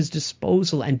lives at his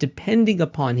disposal and depending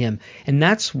upon him. And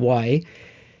that's why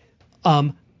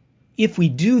if we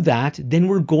do that, then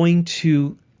we're going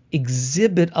to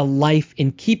exhibit a life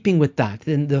in keeping with that.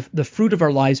 Then the fruit of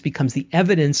our lives becomes the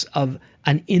evidence of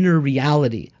an inner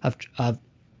reality.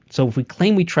 So if we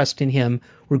claim we trust in him,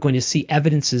 we're going to see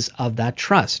evidences of that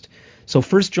trust. So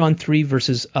 1 John 3,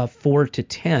 verses 4 to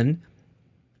 10,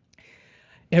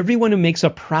 everyone who makes a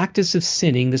practice of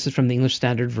sinning, this is from the English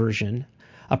Standard Version,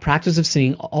 a practice of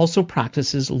sinning also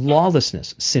practices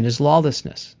lawlessness. Sin is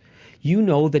lawlessness. You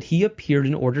know that he appeared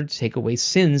in order to take away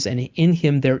sins, and in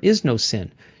him there is no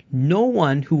sin. No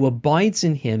one who abides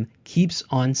in him keeps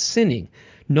on sinning.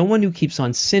 No one who keeps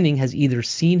on sinning has either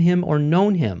seen him or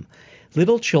known him.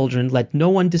 Little children, let no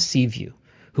one deceive you.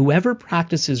 Whoever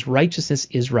practices righteousness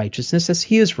is righteousness as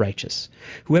he is righteous.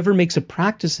 Whoever makes a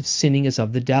practice of sinning is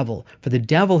of the devil, for the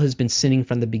devil has been sinning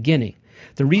from the beginning.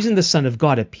 The reason the Son of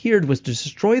God appeared was to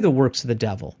destroy the works of the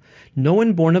devil. No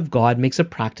one born of God makes a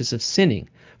practice of sinning,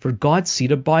 for God's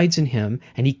seed abides in him,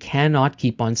 and he cannot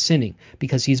keep on sinning,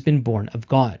 because he's been born of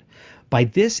God. By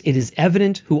this it is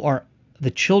evident who are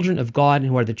the children of God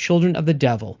and who are the children of the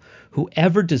devil.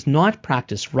 Whoever does not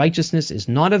practice righteousness is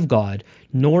not of God,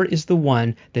 nor is the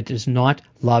one that does not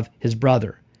love his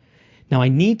brother. Now I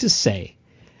need to say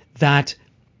that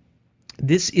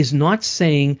this is not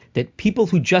saying that people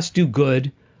who just do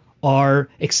good are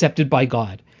accepted by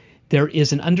God. There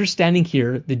is an understanding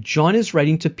here that John is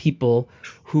writing to people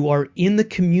who are in the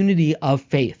community of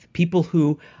faith, people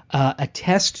who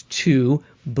attest to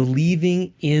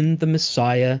believing in the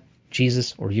Messiah,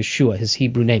 Jesus, or Yeshua, his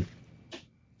Hebrew name.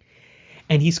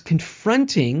 And he's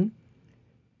confronting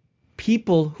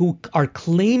people who are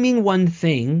claiming one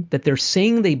thing that they're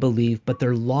saying they believe, but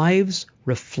their lives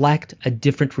reflect a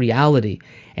different reality.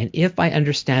 And if I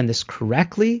understand this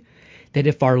correctly, that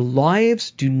if our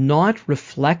lives do not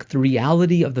reflect the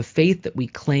reality of the faith that we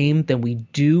claim, then we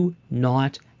do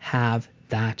not have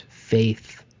that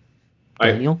faith.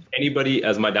 Daniel? Anybody,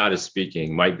 as my dad is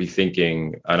speaking, might be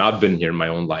thinking, and I've been here in my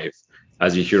own life,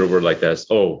 as you hear a word like this,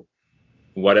 oh,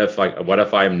 what if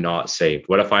I'm not saved?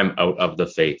 What if I'm out of the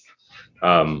faith?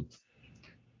 On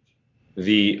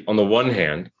the one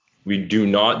hand, we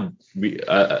don't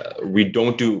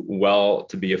do well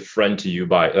to be a friend to you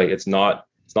by it's not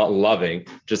loving.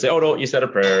 Just say, oh no, you said a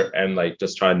prayer, and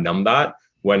just try to numb that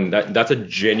when that's a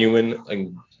genuine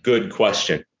and good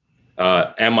question.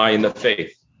 Am I in the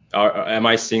faith? Am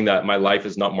I seeing that my life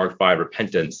is not marked by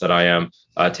repentance, that I am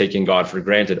taking God for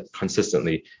granted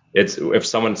consistently? It's if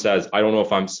someone says, I don't know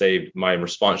if I'm saved, my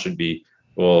response should be,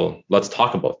 well, let's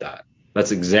talk about that.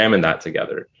 Let's examine that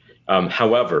together.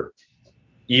 However,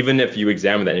 even if you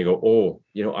examine that and you go, oh,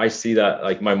 I see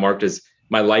that my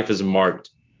life is marked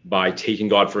by taking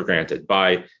God for granted,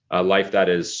 by a life that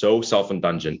is so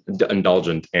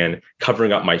self-indulgent and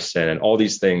covering up my sin and all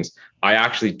these things, I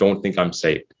actually don't think I'm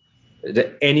saved.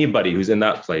 To anybody who's in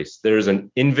that place, there's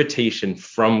an invitation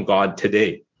from God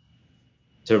today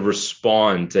to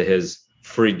respond to his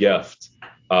free gift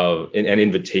of an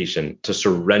invitation to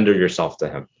surrender yourself to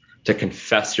him, to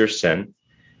confess your sin,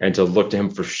 and to look to him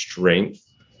for strength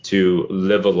to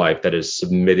live a life that is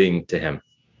submitting to him.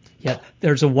 Yeah,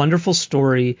 there's a wonderful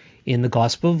story in the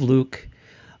Gospel of Luke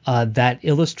that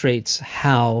illustrates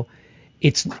how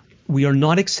we are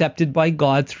not accepted by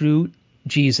God through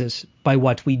Jesus by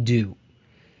what we do.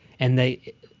 And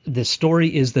the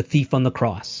story is the thief on the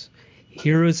cross.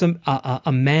 Here is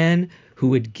a man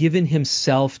who had given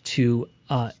himself to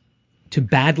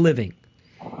bad living,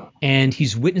 and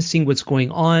he's witnessing what's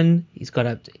going on. He's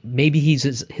got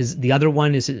the other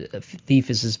one is a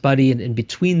thief is his buddy, and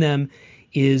between them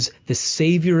is the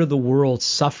Savior of the world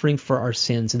suffering for our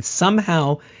sins. And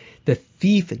somehow the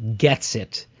thief gets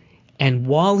it, and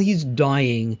while he's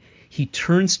dying, he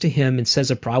turns to him and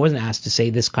says a prayer. I wasn't asked to say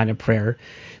this kind of prayer,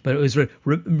 but it was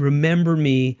remember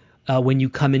me when you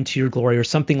come into your glory, or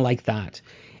something like that.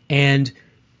 And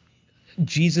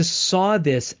Jesus saw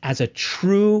this as a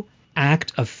true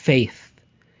act of faith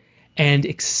and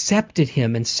accepted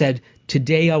him and said,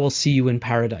 today I will see you in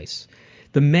paradise.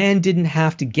 The man didn't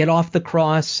have to get off the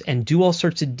cross and do all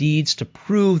sorts of deeds to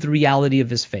prove the reality of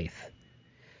his faith.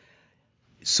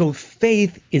 So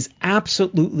faith is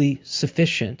absolutely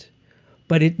sufficient,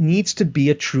 but it needs to be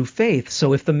a true faith.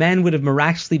 So if the man would have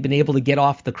miraculously been able to get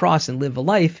off the cross and live a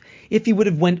life, if he would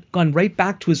have gone right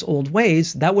back to his old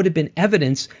ways, that would have been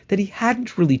evidence that he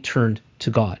hadn't really turned to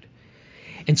God.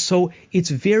 And so it's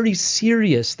very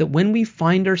serious that when we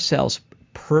find ourselves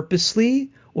purposely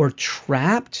or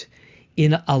trapped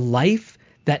in a life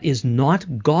that is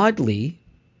not godly,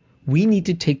 we need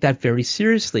to take that very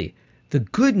seriously. The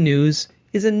good news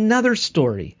is another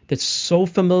story that's so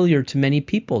familiar to many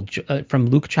people from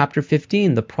Luke chapter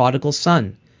 15, the prodigal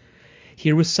son.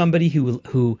 Here was somebody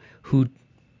who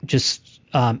just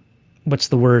what's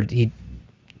the word? He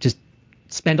just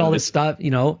spent all his stuff,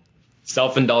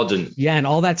 Self-indulgent. Yeah, and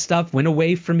all that stuff, went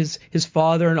away from his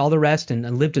father and all the rest,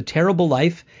 and lived a terrible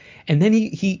life. And then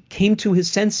he came to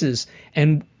his senses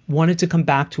and wanted to come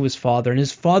back to his father, and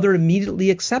his father immediately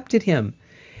accepted him.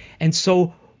 And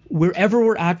so wherever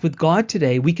we're at with God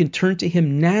today, we can turn to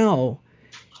him now,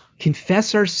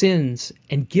 confess our sins,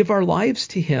 and give our lives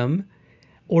to him,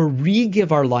 or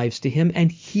re-give our lives to him,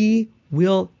 and he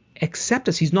will accept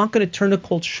us. He's not going to turn a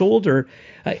cold shoulder.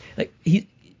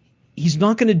 He's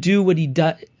not going to do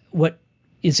what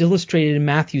is illustrated in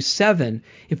Matthew 7.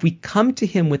 If we come to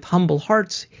him with humble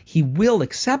hearts, he will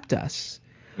accept us.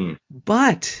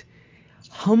 But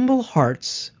humble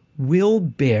hearts will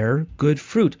bear good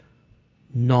fruit.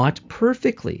 Not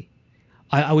perfectly.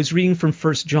 I was reading from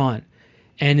 1 John,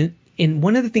 and in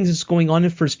one of the things that's going on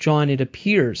in 1 John, it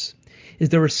appears, is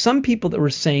there were some people that were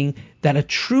saying that a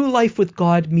true life with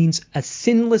God means a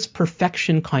sinless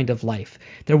perfection kind of life,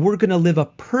 that we're going to live a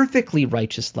perfectly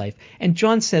righteous life. And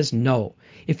John says no.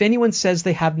 If anyone says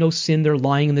they have no sin, they're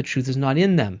lying and the truth is not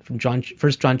in them, from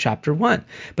 1 John chapter 1.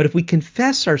 But if we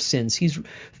confess our sins, he's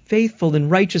faithful and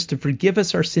righteous to forgive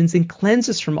us our sins and cleanse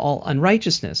us from all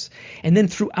unrighteousness. And then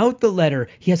throughout the letter,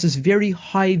 he has this very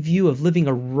high view of living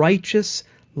a righteous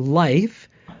life,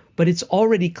 but it's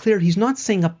already clear he's not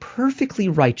saying a perfectly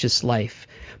righteous life,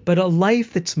 but a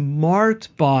life that's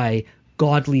marked by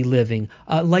godly living,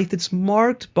 a life that's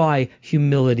marked by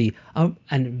humility,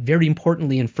 and very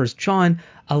importantly in 1 John,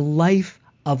 a life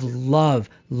of love,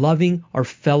 loving our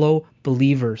fellow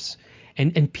believers.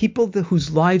 And people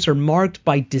whose lives are marked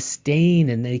by disdain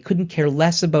and they couldn't care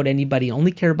less about anybody,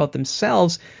 only care about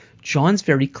themselves, John's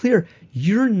very clear.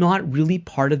 You're not really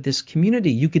part of this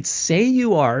community. You could say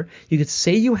you are, you could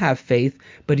say you have faith,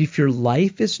 but if your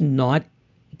life is not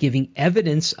giving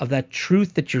evidence of that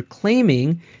truth that you're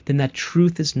claiming, then that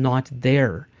truth is not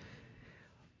there.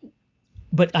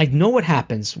 But I know what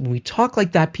happens when we talk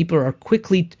like that. People are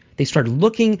they start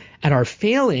looking at our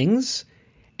failings,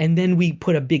 and then we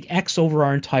put a big X over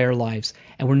our entire lives,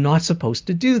 and we're not supposed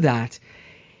to do that.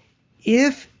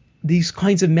 If these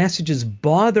kinds of messages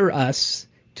bother us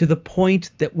to the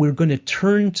point that we're going to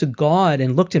turn to God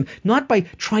and look to him, not by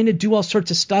trying to do all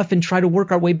sorts of stuff and try to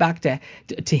work our way back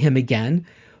to him again,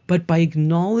 but by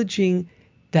acknowledging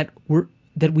that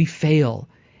we fail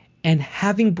and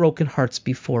having broken hearts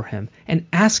before him and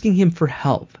asking him for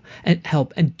help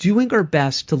and doing our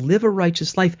best to live a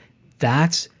righteous life.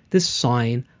 That's the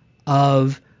sign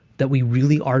of that we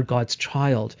really are God's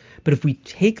child. But if we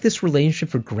take this relationship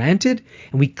for granted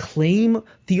and we claim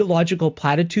theological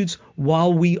platitudes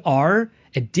while we are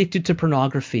addicted to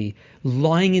pornography,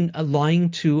 lying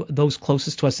to those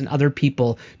closest to us and other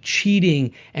people,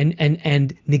 cheating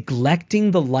and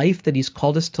neglecting the life that he's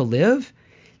called us to live,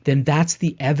 then that's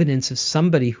the evidence of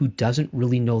somebody who doesn't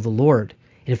really know the Lord.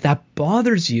 And if that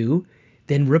bothers you,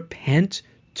 then repent,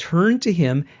 turn to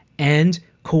him, and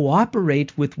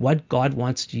cooperate with what God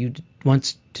wants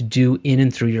to do in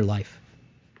and through your life.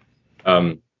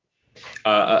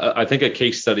 I think a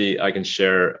case study I can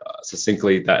share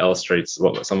succinctly that illustrates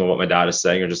some of what my dad is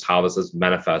saying, or just how this is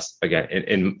manifest again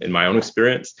in my own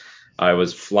experience. I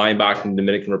was flying back from the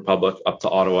Dominican Republic up to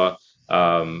Ottawa,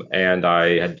 and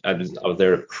I was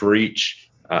there to preach.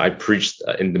 I preached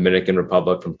in Dominican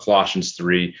Republic from Colossians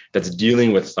 3, that's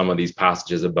dealing with some of these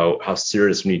passages about how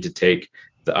serious we need to take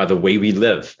the way we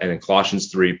live. And in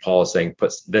Colossians 3, Paul is saying,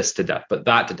 put this to death, put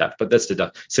that to death, put this to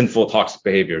death, sinful, toxic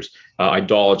behaviors,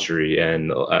 idolatry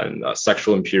and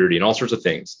sexual impurity and all sorts of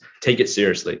things. Take it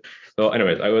seriously. So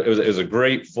anyways, it was a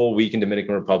great full week in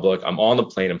Dominican Republic. I'm on the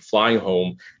plane, I'm flying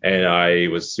home, and I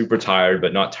was super tired,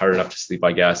 but not tired enough to sleep,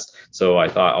 I guess. So I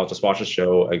thought I'll just watch a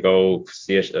show. I go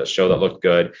see a show that looked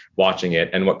good, watching it.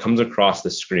 And what comes across the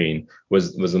screen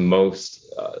was the most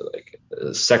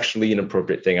sexually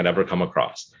inappropriate thing I'd ever come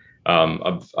across.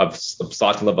 I've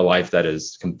sought to live a life that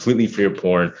is completely free of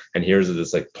porn, and here's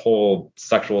this like total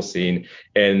sexual scene,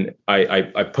 and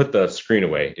I put the screen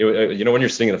away. When you're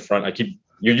sitting in the front,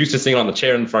 you're used to sitting on the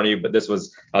chair in front of you, but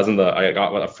I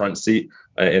got a front seat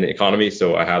in economy,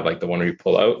 so I had like the one where you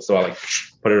pull out, so I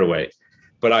put it away.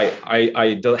 But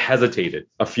I hesitated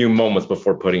a few moments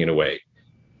before putting it away,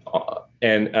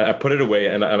 and I put it away,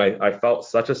 and I felt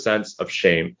such a sense of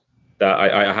shame that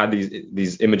I had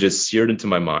these images seared into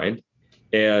my mind,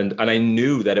 and I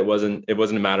knew that it wasn't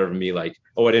a matter of me like,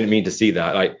 oh, I didn't mean to see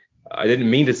that. I didn't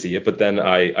mean to see it, but then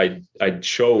I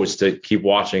chose to keep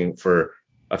watching for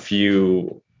a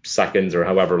few seconds or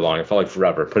however long. It felt like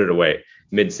forever. Put it away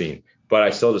mid scene, but I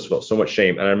still just felt so much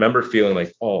shame, and I remember feeling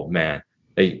like, oh man,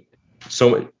 I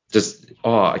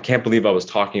can't believe I was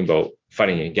talking about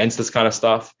fighting against this kind of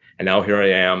stuff, and now here I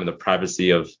am in the privacy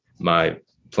of my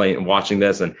plane watching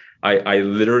this, and I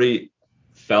literally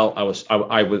felt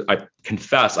I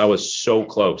confess I was so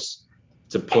close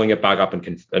to pulling it back up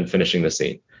and finishing the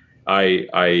scene. I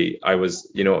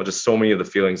was, just so many of the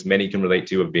feelings many can relate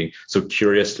to, of being so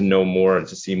curious to know more and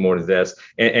to see more of this,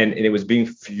 and it was being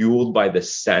fueled by the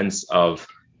sense of,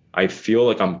 I feel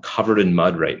like I'm covered in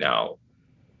mud right now.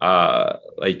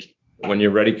 Like when you're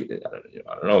ready,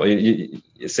 I don't know.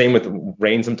 Same with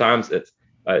rain. Sometimes it's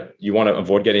you want to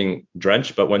avoid getting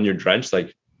drenched, but when you're drenched,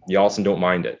 like you also don't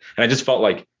mind it. And I just felt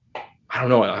like, I don't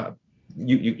know.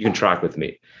 You can track with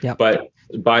me. Yeah. But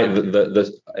by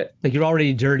the like you're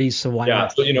already dirty, so why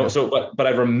not? So but I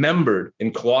remembered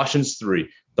in Colossians 3,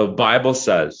 the Bible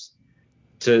says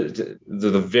to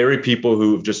the very people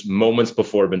who just moments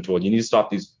before have been told, you need to stop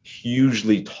these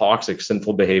hugely toxic,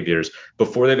 sinful behaviors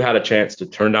before they've had a chance to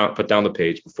put down the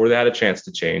page, before they had a chance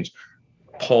to change.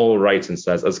 Paul writes and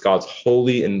says, as God's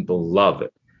holy and beloved,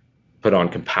 put on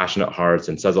compassionate hearts,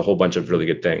 and says a whole bunch of really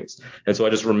good things. And so I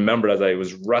just remembered, as I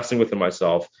was wrestling within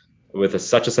myself with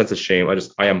such a sense of shame,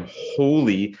 I am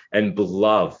holy and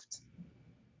beloved.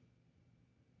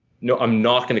 No, I'm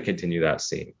not going to continue that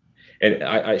scene. And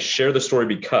I share the story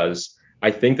because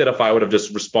I think that if I would have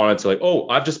just responded to like, oh,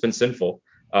 I've just been sinful,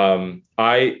 I'm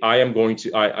not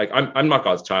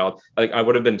God's child. Like I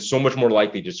would have been so much more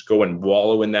likely to just go and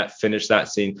wallow in that, finish that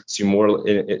scene, see more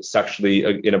sexually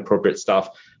inappropriate stuff.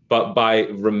 But by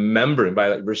remembering, by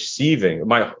receiving,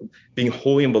 by being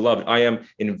holy and beloved, I am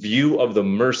in view of the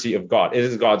mercy of God. It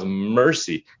is God's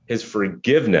mercy, his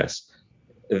forgiveness,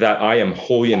 that I am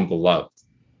holy and beloved.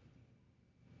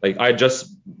 Like I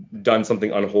just done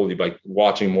something unholy by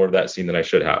watching more of that scene than I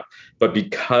should have. But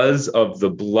because of the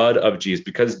blood of Jesus,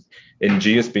 because in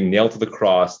Jesus being nailed to the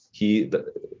cross,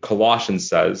 Colossians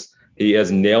says he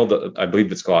has nailed, I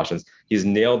believe it's Colossians, he's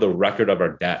nailed the record of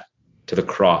our debt to the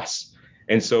cross.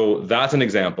 And so that's an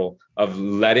example of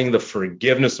letting the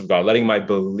forgiveness of God, letting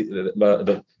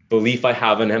the belief I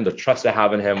have in him, the trust I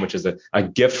have in him, which is a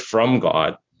gift from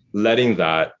God, letting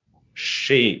that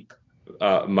shape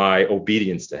my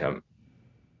obedience to him.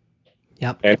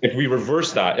 Yep. And if we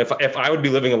reverse that, if I would be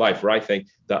living a life where I think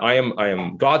that I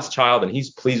am God's child and he's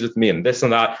pleased with me and this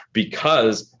and that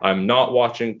because I'm not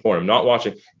watching porn,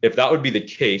 if that would be the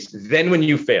case, then when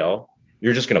you fail,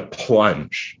 you're just going to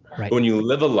plunge. Right. When you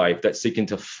live a life that's seeking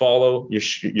to follow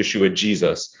Yeshua,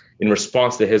 Jesus, in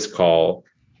response to his call,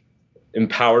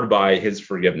 empowered by his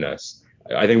forgiveness,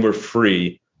 I think we're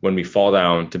free when we fall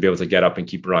down to be able to get up and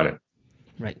keep running.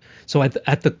 Right. So at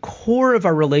the core of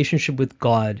our relationship with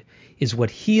God is what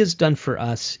he has done for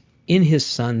us in his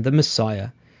Son, the Messiah,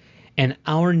 and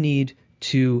our need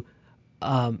to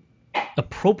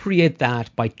appropriate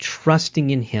that by trusting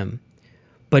in him.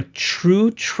 But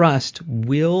true trust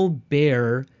will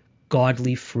bear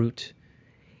godly fruit.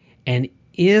 And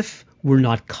if we're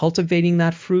not cultivating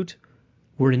that fruit,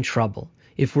 we're in trouble.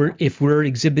 If we're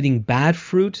exhibiting bad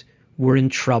fruit, we're in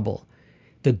trouble.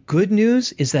 The good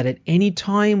news is that at any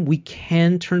time we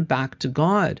can turn back to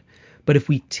God. But if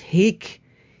we take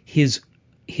his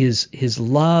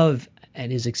love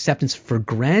and his acceptance for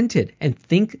granted and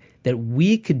think that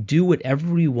we could do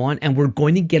whatever we want and we're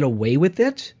going to get away with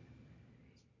it,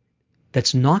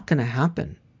 that's not going to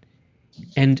happen.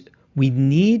 And we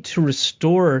need to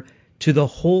restore to the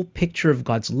whole picture of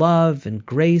God's love and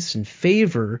grace and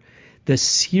favor the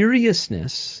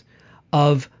seriousness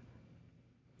of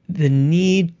the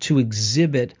need to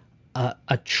exhibit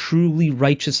a truly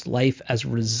righteous life as a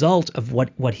result of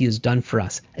what he has done for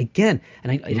us. Again,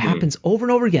 and it happens over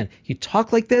and over again. You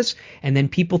talk like this, and then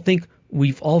people think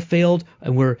we've all failed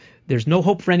and there's no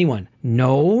hope for anyone.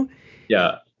 No.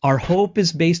 Yeah. Our hope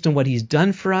is based on what he's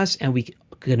done for us, and we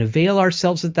can avail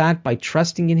ourselves of that by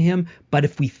trusting in him. But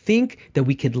if we think that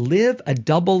we could live a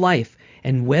double life,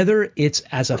 and whether it's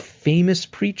as a famous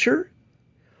preacher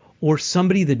or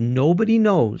somebody that nobody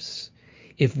knows,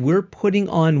 if we're putting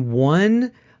on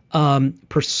one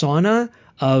persona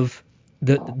of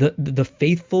the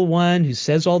faithful one who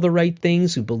says all the right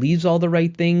things, who believes all the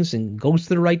right things, and goes to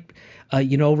the right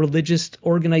religious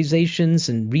organizations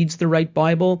and reads the right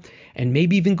Bible, and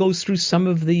maybe even goes through some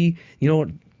of the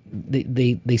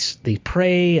they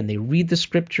pray and they read the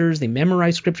scriptures, they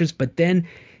memorize scriptures, but then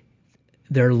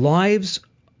their lives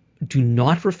do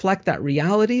not reflect that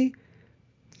reality.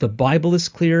 The Bible is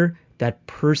clear. That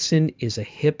person is a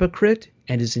hypocrite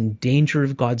and is in danger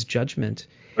of God's judgment.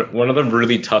 One of the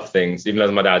really tough things, even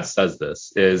as my dad says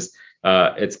this, is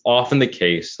it's often the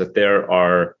case that there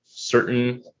are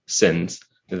certain sins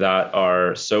that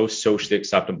are so socially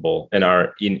acceptable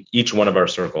in each one of our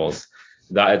circles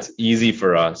that it's easy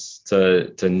for us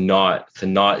to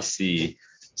not see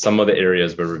some of the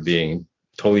areas where we're being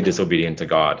totally disobedient to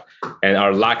God, and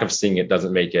our lack of seeing it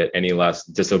doesn't make it any less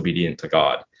disobedient to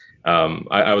God.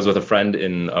 I was with a friend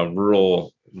in a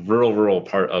rural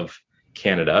part of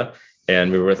Canada,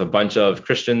 and we were with a bunch of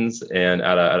Christians, and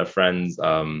at a friend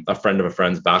of a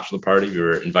friend's bachelor party, we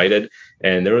were invited,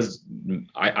 and there was,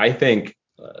 I think,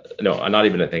 no, not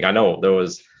even I think, I know there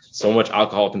was so much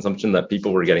alcohol consumption that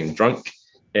people were getting drunk.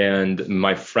 And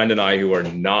my friend and I, who are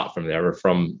not from there, we're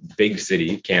from big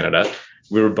city Canada,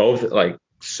 we were both like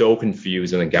so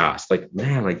confused and aghast. Like,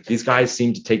 man, like these guys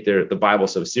seem to take the Bible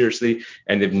so seriously,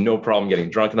 and they have no problem getting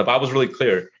drunk. And the Bible's really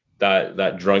clear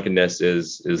that drunkenness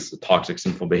is toxic,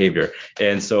 sinful behavior.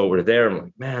 And so we're there, I'm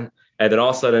like, man. And then all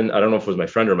of a sudden, I don't know if it was my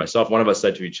friend or myself, one of us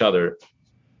said to each other,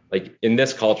 like, in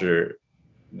this culture,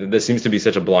 this seems to be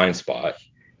such a blind spot.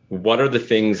 What are the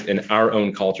things in our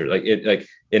own culture, like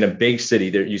in a big city,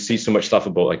 there you see so much stuff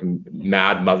about like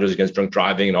mad mothers against drunk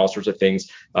driving and all sorts of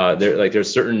things.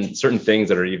 There's certain things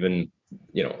that are even,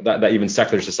 that even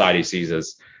secular society sees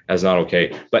as not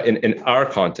okay. But in our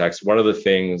context, what are the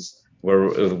things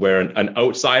where an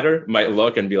outsider might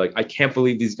look and be like, I can't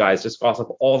believe these guys just gossip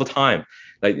all the time.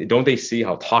 Like, don't they see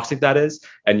how toxic that is?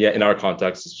 And yet in our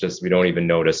context, it's just, we don't even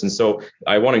notice. And so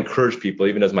I want to encourage people,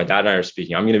 even as my dad and I are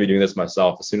speaking, I'm going to be doing this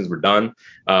myself as soon as we're done,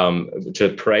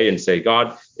 to pray and say,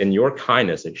 God, in your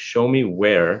kindness, like, show me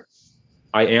where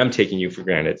I am taking you for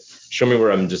granted. Show me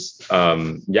where I'm just,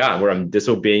 where I'm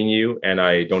disobeying you and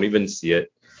I don't even see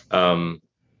it.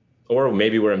 Or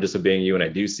maybe where I'm disobeying you and I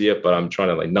do see it, but I'm trying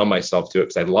to like numb myself to it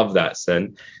because I love that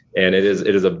sin. And it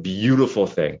is a beautiful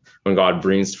thing when God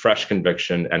brings fresh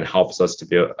conviction and helps us to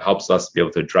be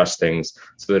able to address things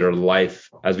so that our life,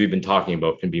 as we've been talking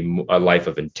about, can be a life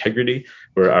of integrity,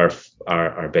 where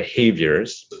our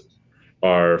behaviors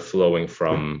are flowing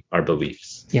from our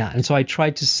beliefs. Yeah, and so I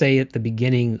tried to say at the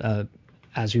beginning,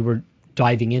 as we were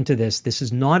diving into this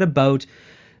is not about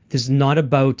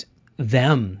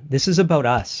them. This is about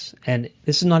us, and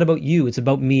this is not about you. It's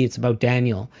about me. It's about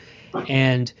Daniel,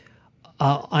 and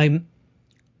I'm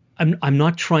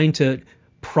not trying to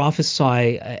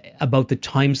prophesy about the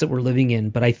times that we're living in,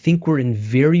 but I think we're in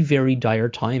very, very dire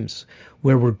times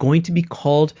where we're going to be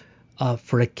called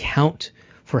for account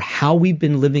for how we've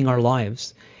been living our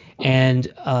lives. And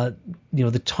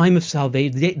the time of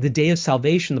salvation, the day of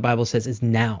salvation, the Bible says, is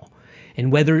now.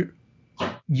 And whether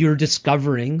you're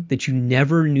discovering that you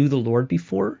never knew the Lord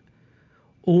before,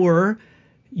 or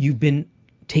you've been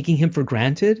taking him for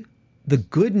granted, the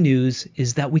good news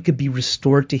is that we could be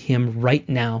restored to him right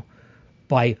now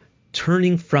by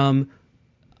turning from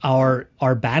our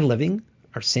bad living,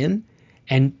 our sin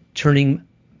and turning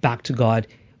back to God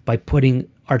by putting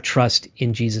our trust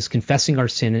in Jesus, confessing our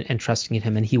sin and trusting in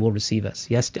him, and he will receive us.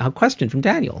 Yes, a question from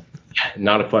Daniel.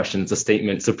 Not a question, it's a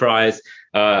statement. Surprise.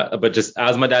 But just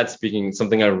as my dad's speaking,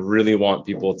 something I really want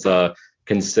people to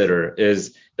consider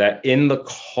is that in the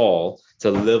call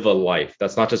to live a life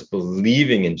that's not just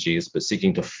believing in Jesus, but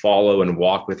seeking to follow and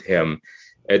walk with him,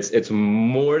 it's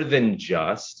more than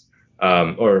just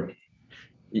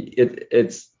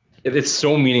it's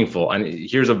so meaningful. And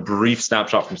here's a brief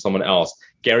snapshot from someone else.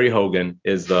 Gary Hogan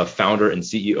is the founder and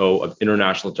CEO of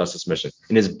International Justice Mission.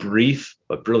 In his brief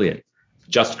but brilliant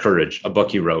Just Courage, a book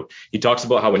he wrote, he talks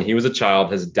about how when he was a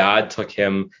child, his dad took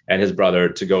him and his brother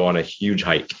to go on a huge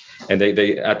hike. And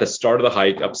they at the start of the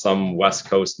hike up some West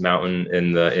Coast mountain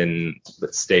in the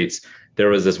States, there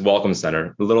was this welcome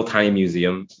center, a little tiny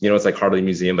museum. It's like hardly a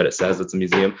museum, but it says it's a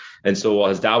museum. And so while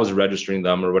his dad was registering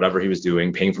them or whatever he was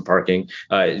doing, paying for parking,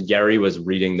 Gary was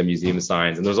reading the museum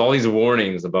signs. And there's all these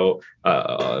warnings about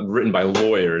written by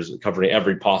lawyers covering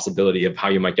every possibility of how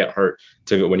you might get hurt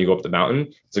when you go up the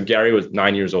mountain. So Gary was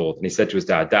 9 years old, and he said to his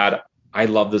dad, "Dad, I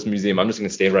love this museum. I'm just going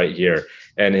to stay right here."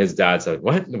 And his dad said,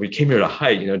 "What? We came here to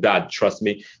hike. Dad, trust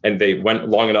me." And they went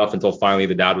long enough until finally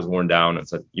the dad was worn down and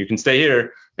said, "You can stay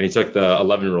here." And he took the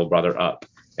 11-year-old brother up.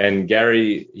 And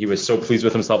Gary, he was so pleased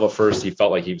with himself at first. He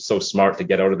felt like he was so smart to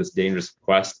get out of this dangerous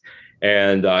quest.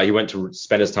 And he went to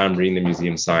spend his time reading the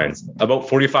museum signs. About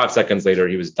 45 seconds later,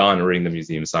 he was done reading the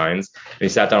museum signs. And he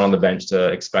sat down on the bench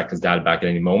to expect his dad back at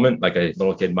any moment, like a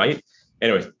little kid might.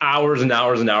 Anyways, hours and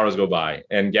hours and hours go by,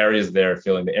 and Gary is there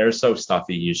feeling the air is so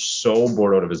stuffy. He's so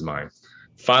bored out of his mind.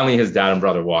 Finally, his dad and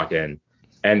brother walk in,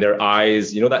 and their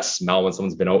eyes, that smell when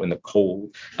someone's been out in the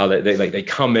cold, how they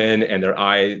come in and their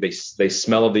eye, they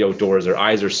smell of the outdoors. Their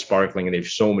eyes are sparkling, and they have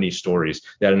so many stories.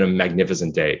 They had a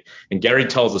magnificent day. And Gary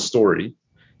tells a story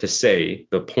to say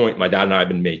the point my dad and I have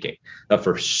been making, that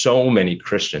for so many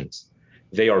Christians,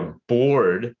 they are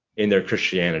bored in their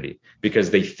Christianity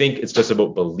because they think it's just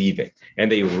about believing,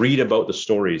 and they read about the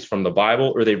stories from the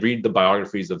Bible, or they read the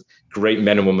biographies of great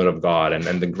men and women of God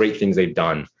and the great things they've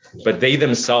done. But they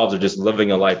themselves are just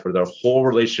living a life where their whole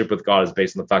relationship with God is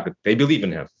based on the fact that they believe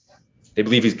in him. They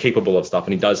believe he's capable of stuff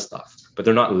and he does stuff, but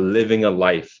they're not living a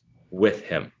life with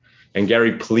him. And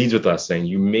Gary pleads with us saying,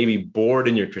 you may be bored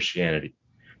in your Christianity,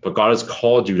 but God has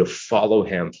called you to follow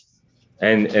him.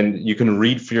 And you can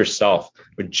read for yourself,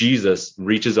 but Jesus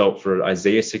reaches out for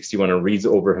Isaiah 61 and reads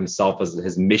over himself as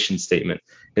his mission statement,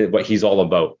 what he's all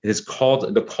about. The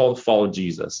call to follow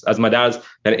Jesus. As my dad's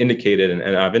kind of indicated,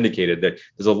 and I've indicated, that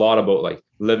there's a lot about like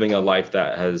living a life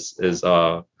that is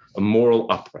a moral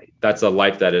upright. That's a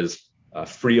life that is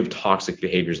free of toxic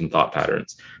behaviors and thought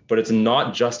patterns. But it's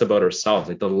not just about ourselves.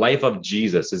 Like the life of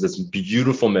Jesus is this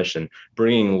beautiful mission,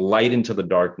 bringing light into the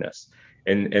darkness.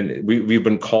 And we've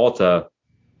been called to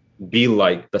be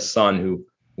like the son who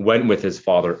went with his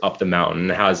father up the mountain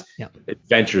and has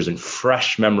adventures and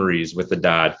fresh memories with the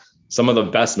dad. Some of the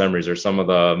best memories are some of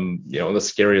the, the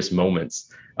scariest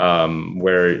moments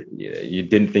where you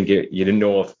didn't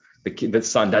know if the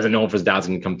son doesn't know if his dad's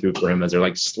going to come through for him as they're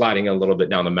like sliding a little bit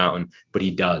down the mountain, but he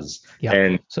does. Yeah.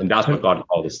 And that's what God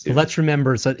called us to. Let's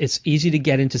remember that it's easy to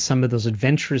get into some of those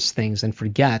adventurous things and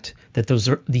forget that those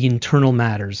are the internal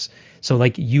matters. So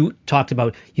like you talked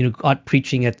about, God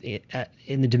preaching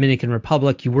in the Dominican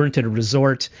Republic, you weren't at a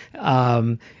resort.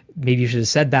 Maybe you should have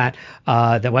said that.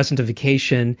 That wasn't a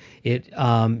vacation. You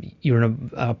were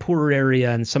in a poorer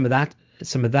area and some of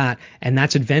that, and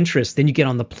that's adventurous. Then you get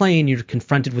on the plane, you're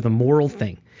confronted with a moral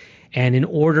thing. And in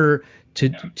order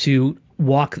to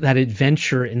walk that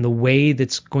adventure in the way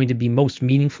that's going to be most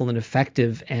meaningful and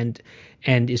effective and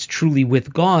is truly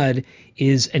with God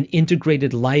is an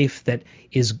integrated life that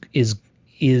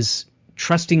is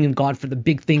trusting in God for the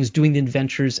big things, doing the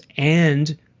adventures,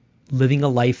 and living a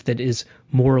life that is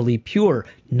morally pure,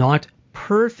 not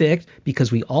perfect,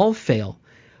 because we all fail.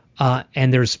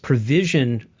 And there's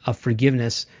provision of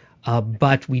forgiveness,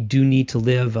 but we do need to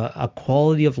live a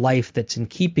quality of life that's in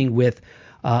keeping with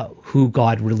who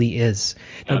God really is.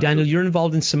 Now, Daniel, you're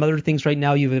involved in some other things right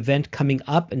now. You have an event coming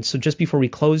up. And so just before we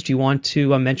close, do you want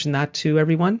to mention that to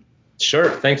everyone?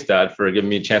 Sure. Thanks, Dad, for giving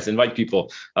me a chance to invite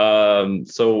people.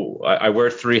 So I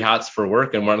wear 3 hats for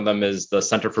work, and one of them is the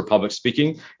Center for Public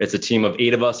Speaking. It's a team of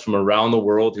 8 of us from around the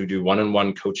world who do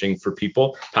one-on-one coaching for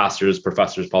people, pastors,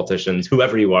 professors, politicians,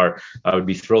 whoever you are. I would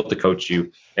be thrilled to coach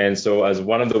you. And so as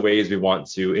one of the ways we want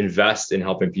to invest in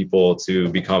helping people to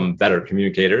become better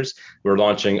communicators, we're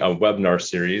launching a webinar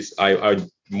series. I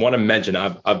want to mention,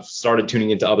 I've started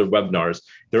tuning into other webinars.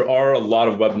 There are a lot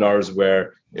of webinars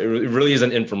where it really is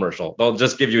an infomercial. They'll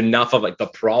just give you enough of like the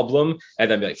problem and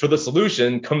then be like, for the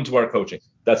solution, come to our coaching.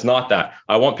 That's not that.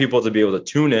 I want people to be able to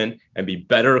tune in and be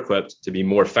better equipped to be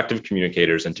more effective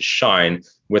communicators and to shine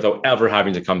without ever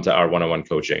having to come to our one-on-one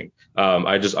coaching. I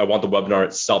want the webinar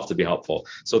itself to be helpful.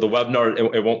 So the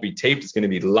webinar, it won't be taped. It's going to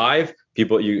be live.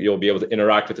 People, you'll be able to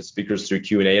interact with the speakers through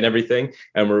Q&A and everything.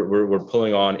 And we're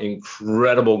pulling on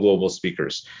incredible global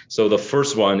speakers. So the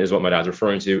first one is what my dad's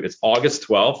referring to. It's August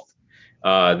 12th.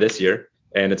 This year,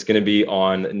 and it's going to be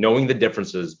on knowing the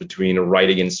differences between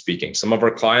writing and speaking. Some of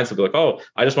our clients will be like, oh,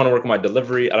 I just want to work on my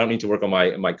delivery. I don't need to work on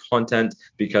my content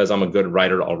because I'm a good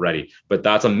writer already. But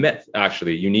that's a myth,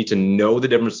 actually. You need to know the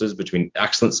differences between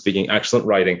excellent speaking, excellent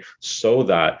writing, so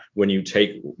that when you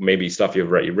take maybe stuff you've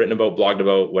written about, blogged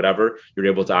about, whatever, you're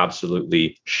able to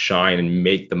absolutely shine and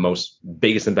make the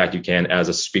biggest impact you can as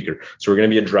a speaker. So we're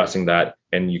going to be addressing that,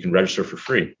 and you can register for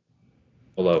free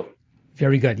below.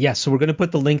 Very good. Yes. So we're going to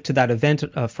put the link to that event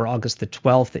for August the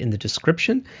 12th in the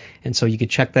description. And so you can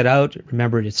check that out.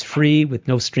 Remember, it's free with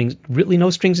no strings, really no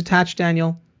strings attached,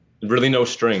 Daniel. Really no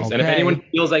strings. Okay. And if anyone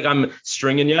feels like I'm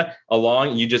stringing you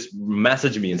along, you just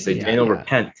message me and say, Daniel,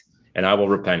 repent. And I will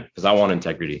repent because I want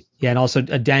integrity. Yeah. And also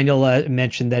Daniel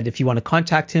mentioned that if you want to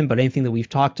contact him about anything that we've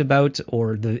talked about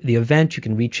or the event, you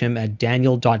can reach him at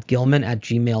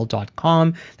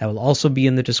daniel.gilman@gmail.com. That will also be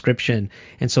in the description.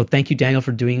 And so thank you, Daniel,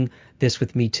 for doing this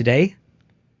with me today.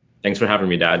 Thanks for having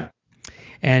me, Dad.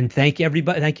 And thank you,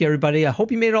 everybody. I hope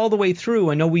you made it all the way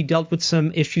through. I know we dealt with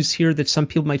some issues here that some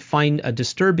people might find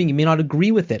disturbing. You may not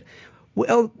agree with it.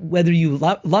 Well, whether you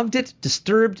loved it,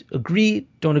 disturbed, agree,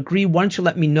 don't agree, why don't you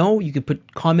let me know? You could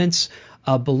put comments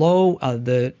below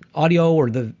the audio or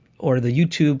the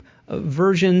YouTube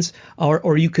versions,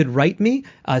 or you could write me,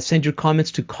 send your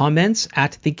comments to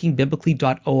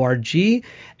comments@thinkingbiblically.org,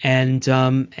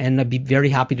 and I'd be very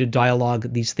happy to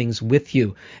dialogue these things with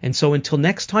you. And so until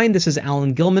next time, this is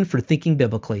Alan Gilman for Thinking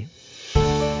Biblically.